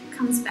ache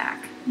comes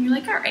back, and you're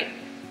like, all right,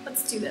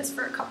 let's do this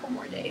for a couple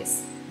more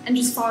days, and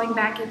just falling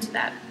back into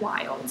that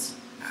wild.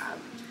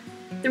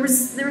 There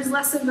was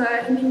less of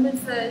a, I mean,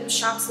 with the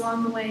shops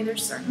along the way,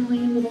 there's certainly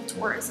a little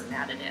tourism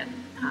added in.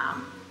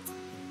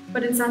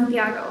 But in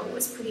Santiago, it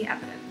was pretty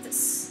evident.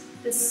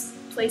 This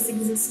place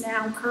exists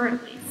now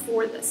currently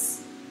for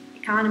this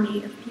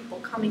economy of people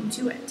coming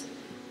to it.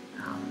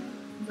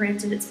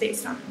 Granted, it's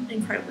based on an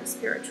incredibly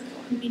spiritual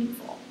and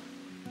meaningful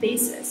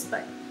basis,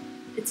 but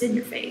it's in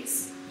your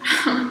face.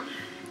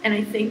 And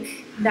I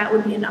think that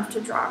would be enough to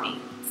draw me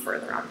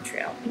further on the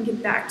trail and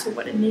get back to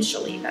what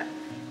initially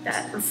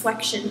that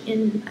reflection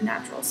in a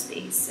natural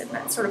space and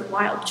that sort of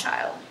wild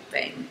child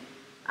thing,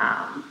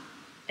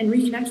 and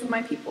reconnect with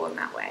my people in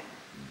that way.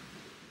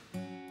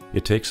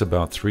 It takes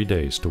about 3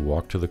 days to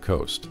walk to the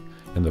coast,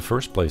 and the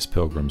first place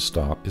pilgrims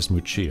stop is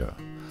Muchia,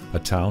 a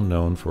town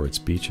known for its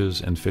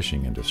beaches and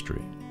fishing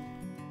industry.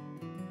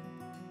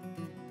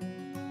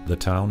 The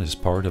town is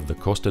part of the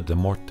Costa de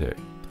Morte,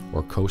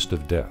 or Coast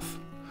of Death,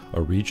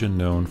 a region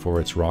known for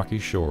its rocky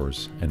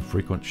shores and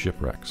frequent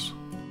shipwrecks.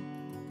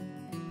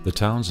 The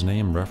town's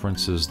name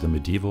references the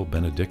medieval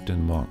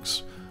Benedictine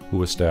monks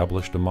who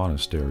established a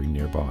monastery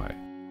nearby.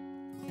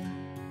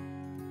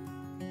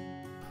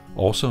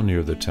 Also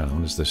near the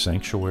town is the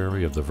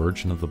Sanctuary of the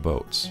Virgin of the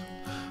Boats.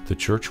 The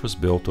church was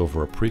built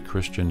over a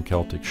pre-Christian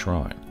Celtic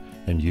shrine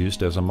and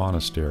used as a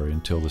monastery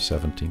until the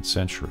 17th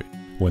century,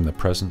 when the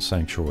present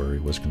sanctuary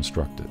was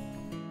constructed.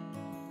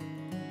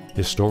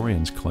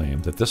 Historians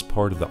claim that this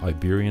part of the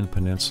Iberian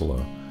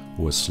Peninsula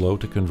was slow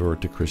to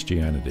convert to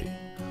Christianity,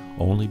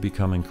 only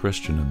becoming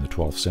Christian in the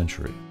 12th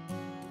century.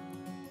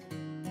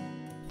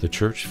 The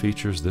church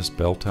features this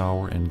bell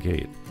tower and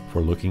gate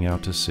for looking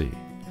out to sea,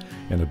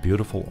 and a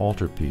beautiful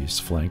altarpiece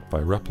flanked by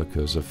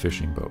replicas of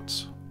fishing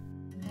boats.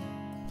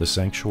 The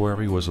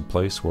sanctuary was a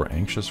place where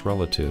anxious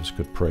relatives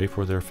could pray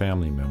for their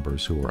family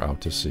members who were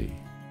out to sea.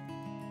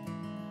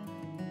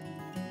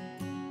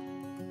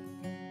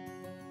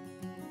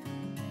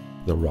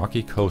 The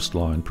rocky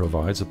coastline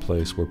provides a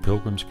place where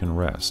pilgrims can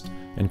rest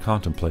and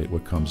contemplate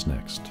what comes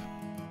next.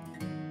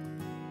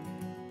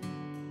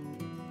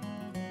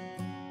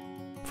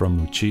 From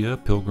Lucia,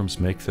 pilgrims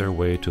make their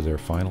way to their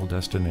final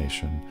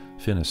destination,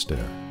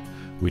 Finisterre,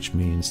 which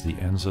means the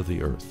ends of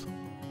the earth.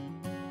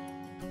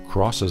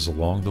 Crosses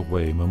along the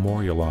way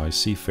memorialize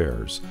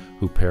seafarers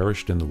who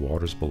perished in the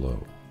waters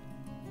below.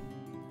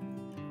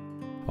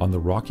 On the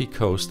rocky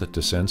coast that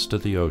descends to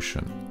the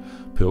ocean,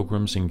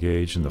 pilgrims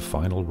engage in the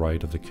final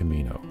rite of the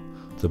Camino,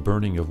 the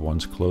burning of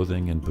one's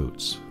clothing and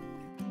boots.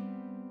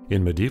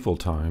 In medieval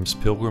times,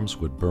 pilgrims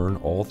would burn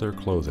all their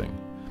clothing,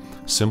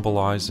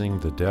 symbolizing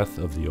the death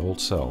of the old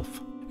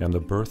self and the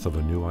birth of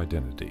a new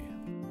identity.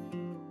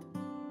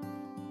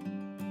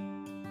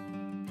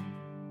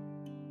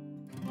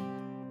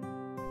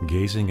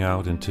 Gazing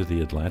out into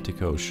the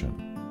Atlantic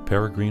Ocean,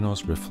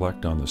 peregrinos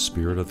reflect on the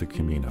spirit of the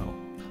Camino,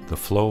 the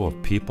flow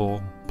of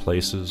people,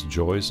 places,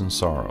 joys, and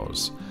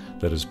sorrows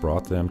that has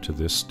brought them to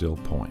this still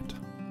point.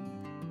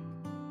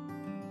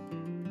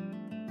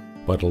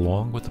 But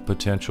along with the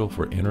potential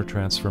for inner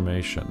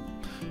transformation,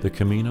 the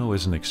Camino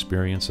is an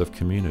experience of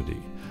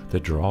community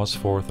that draws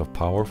forth a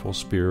powerful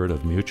spirit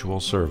of mutual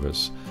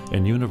service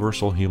and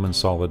universal human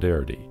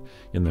solidarity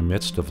in the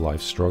midst of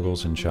life's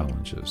struggles and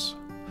challenges.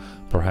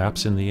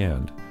 Perhaps in the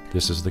end,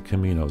 this is the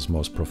Camino's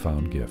most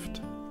profound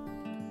gift.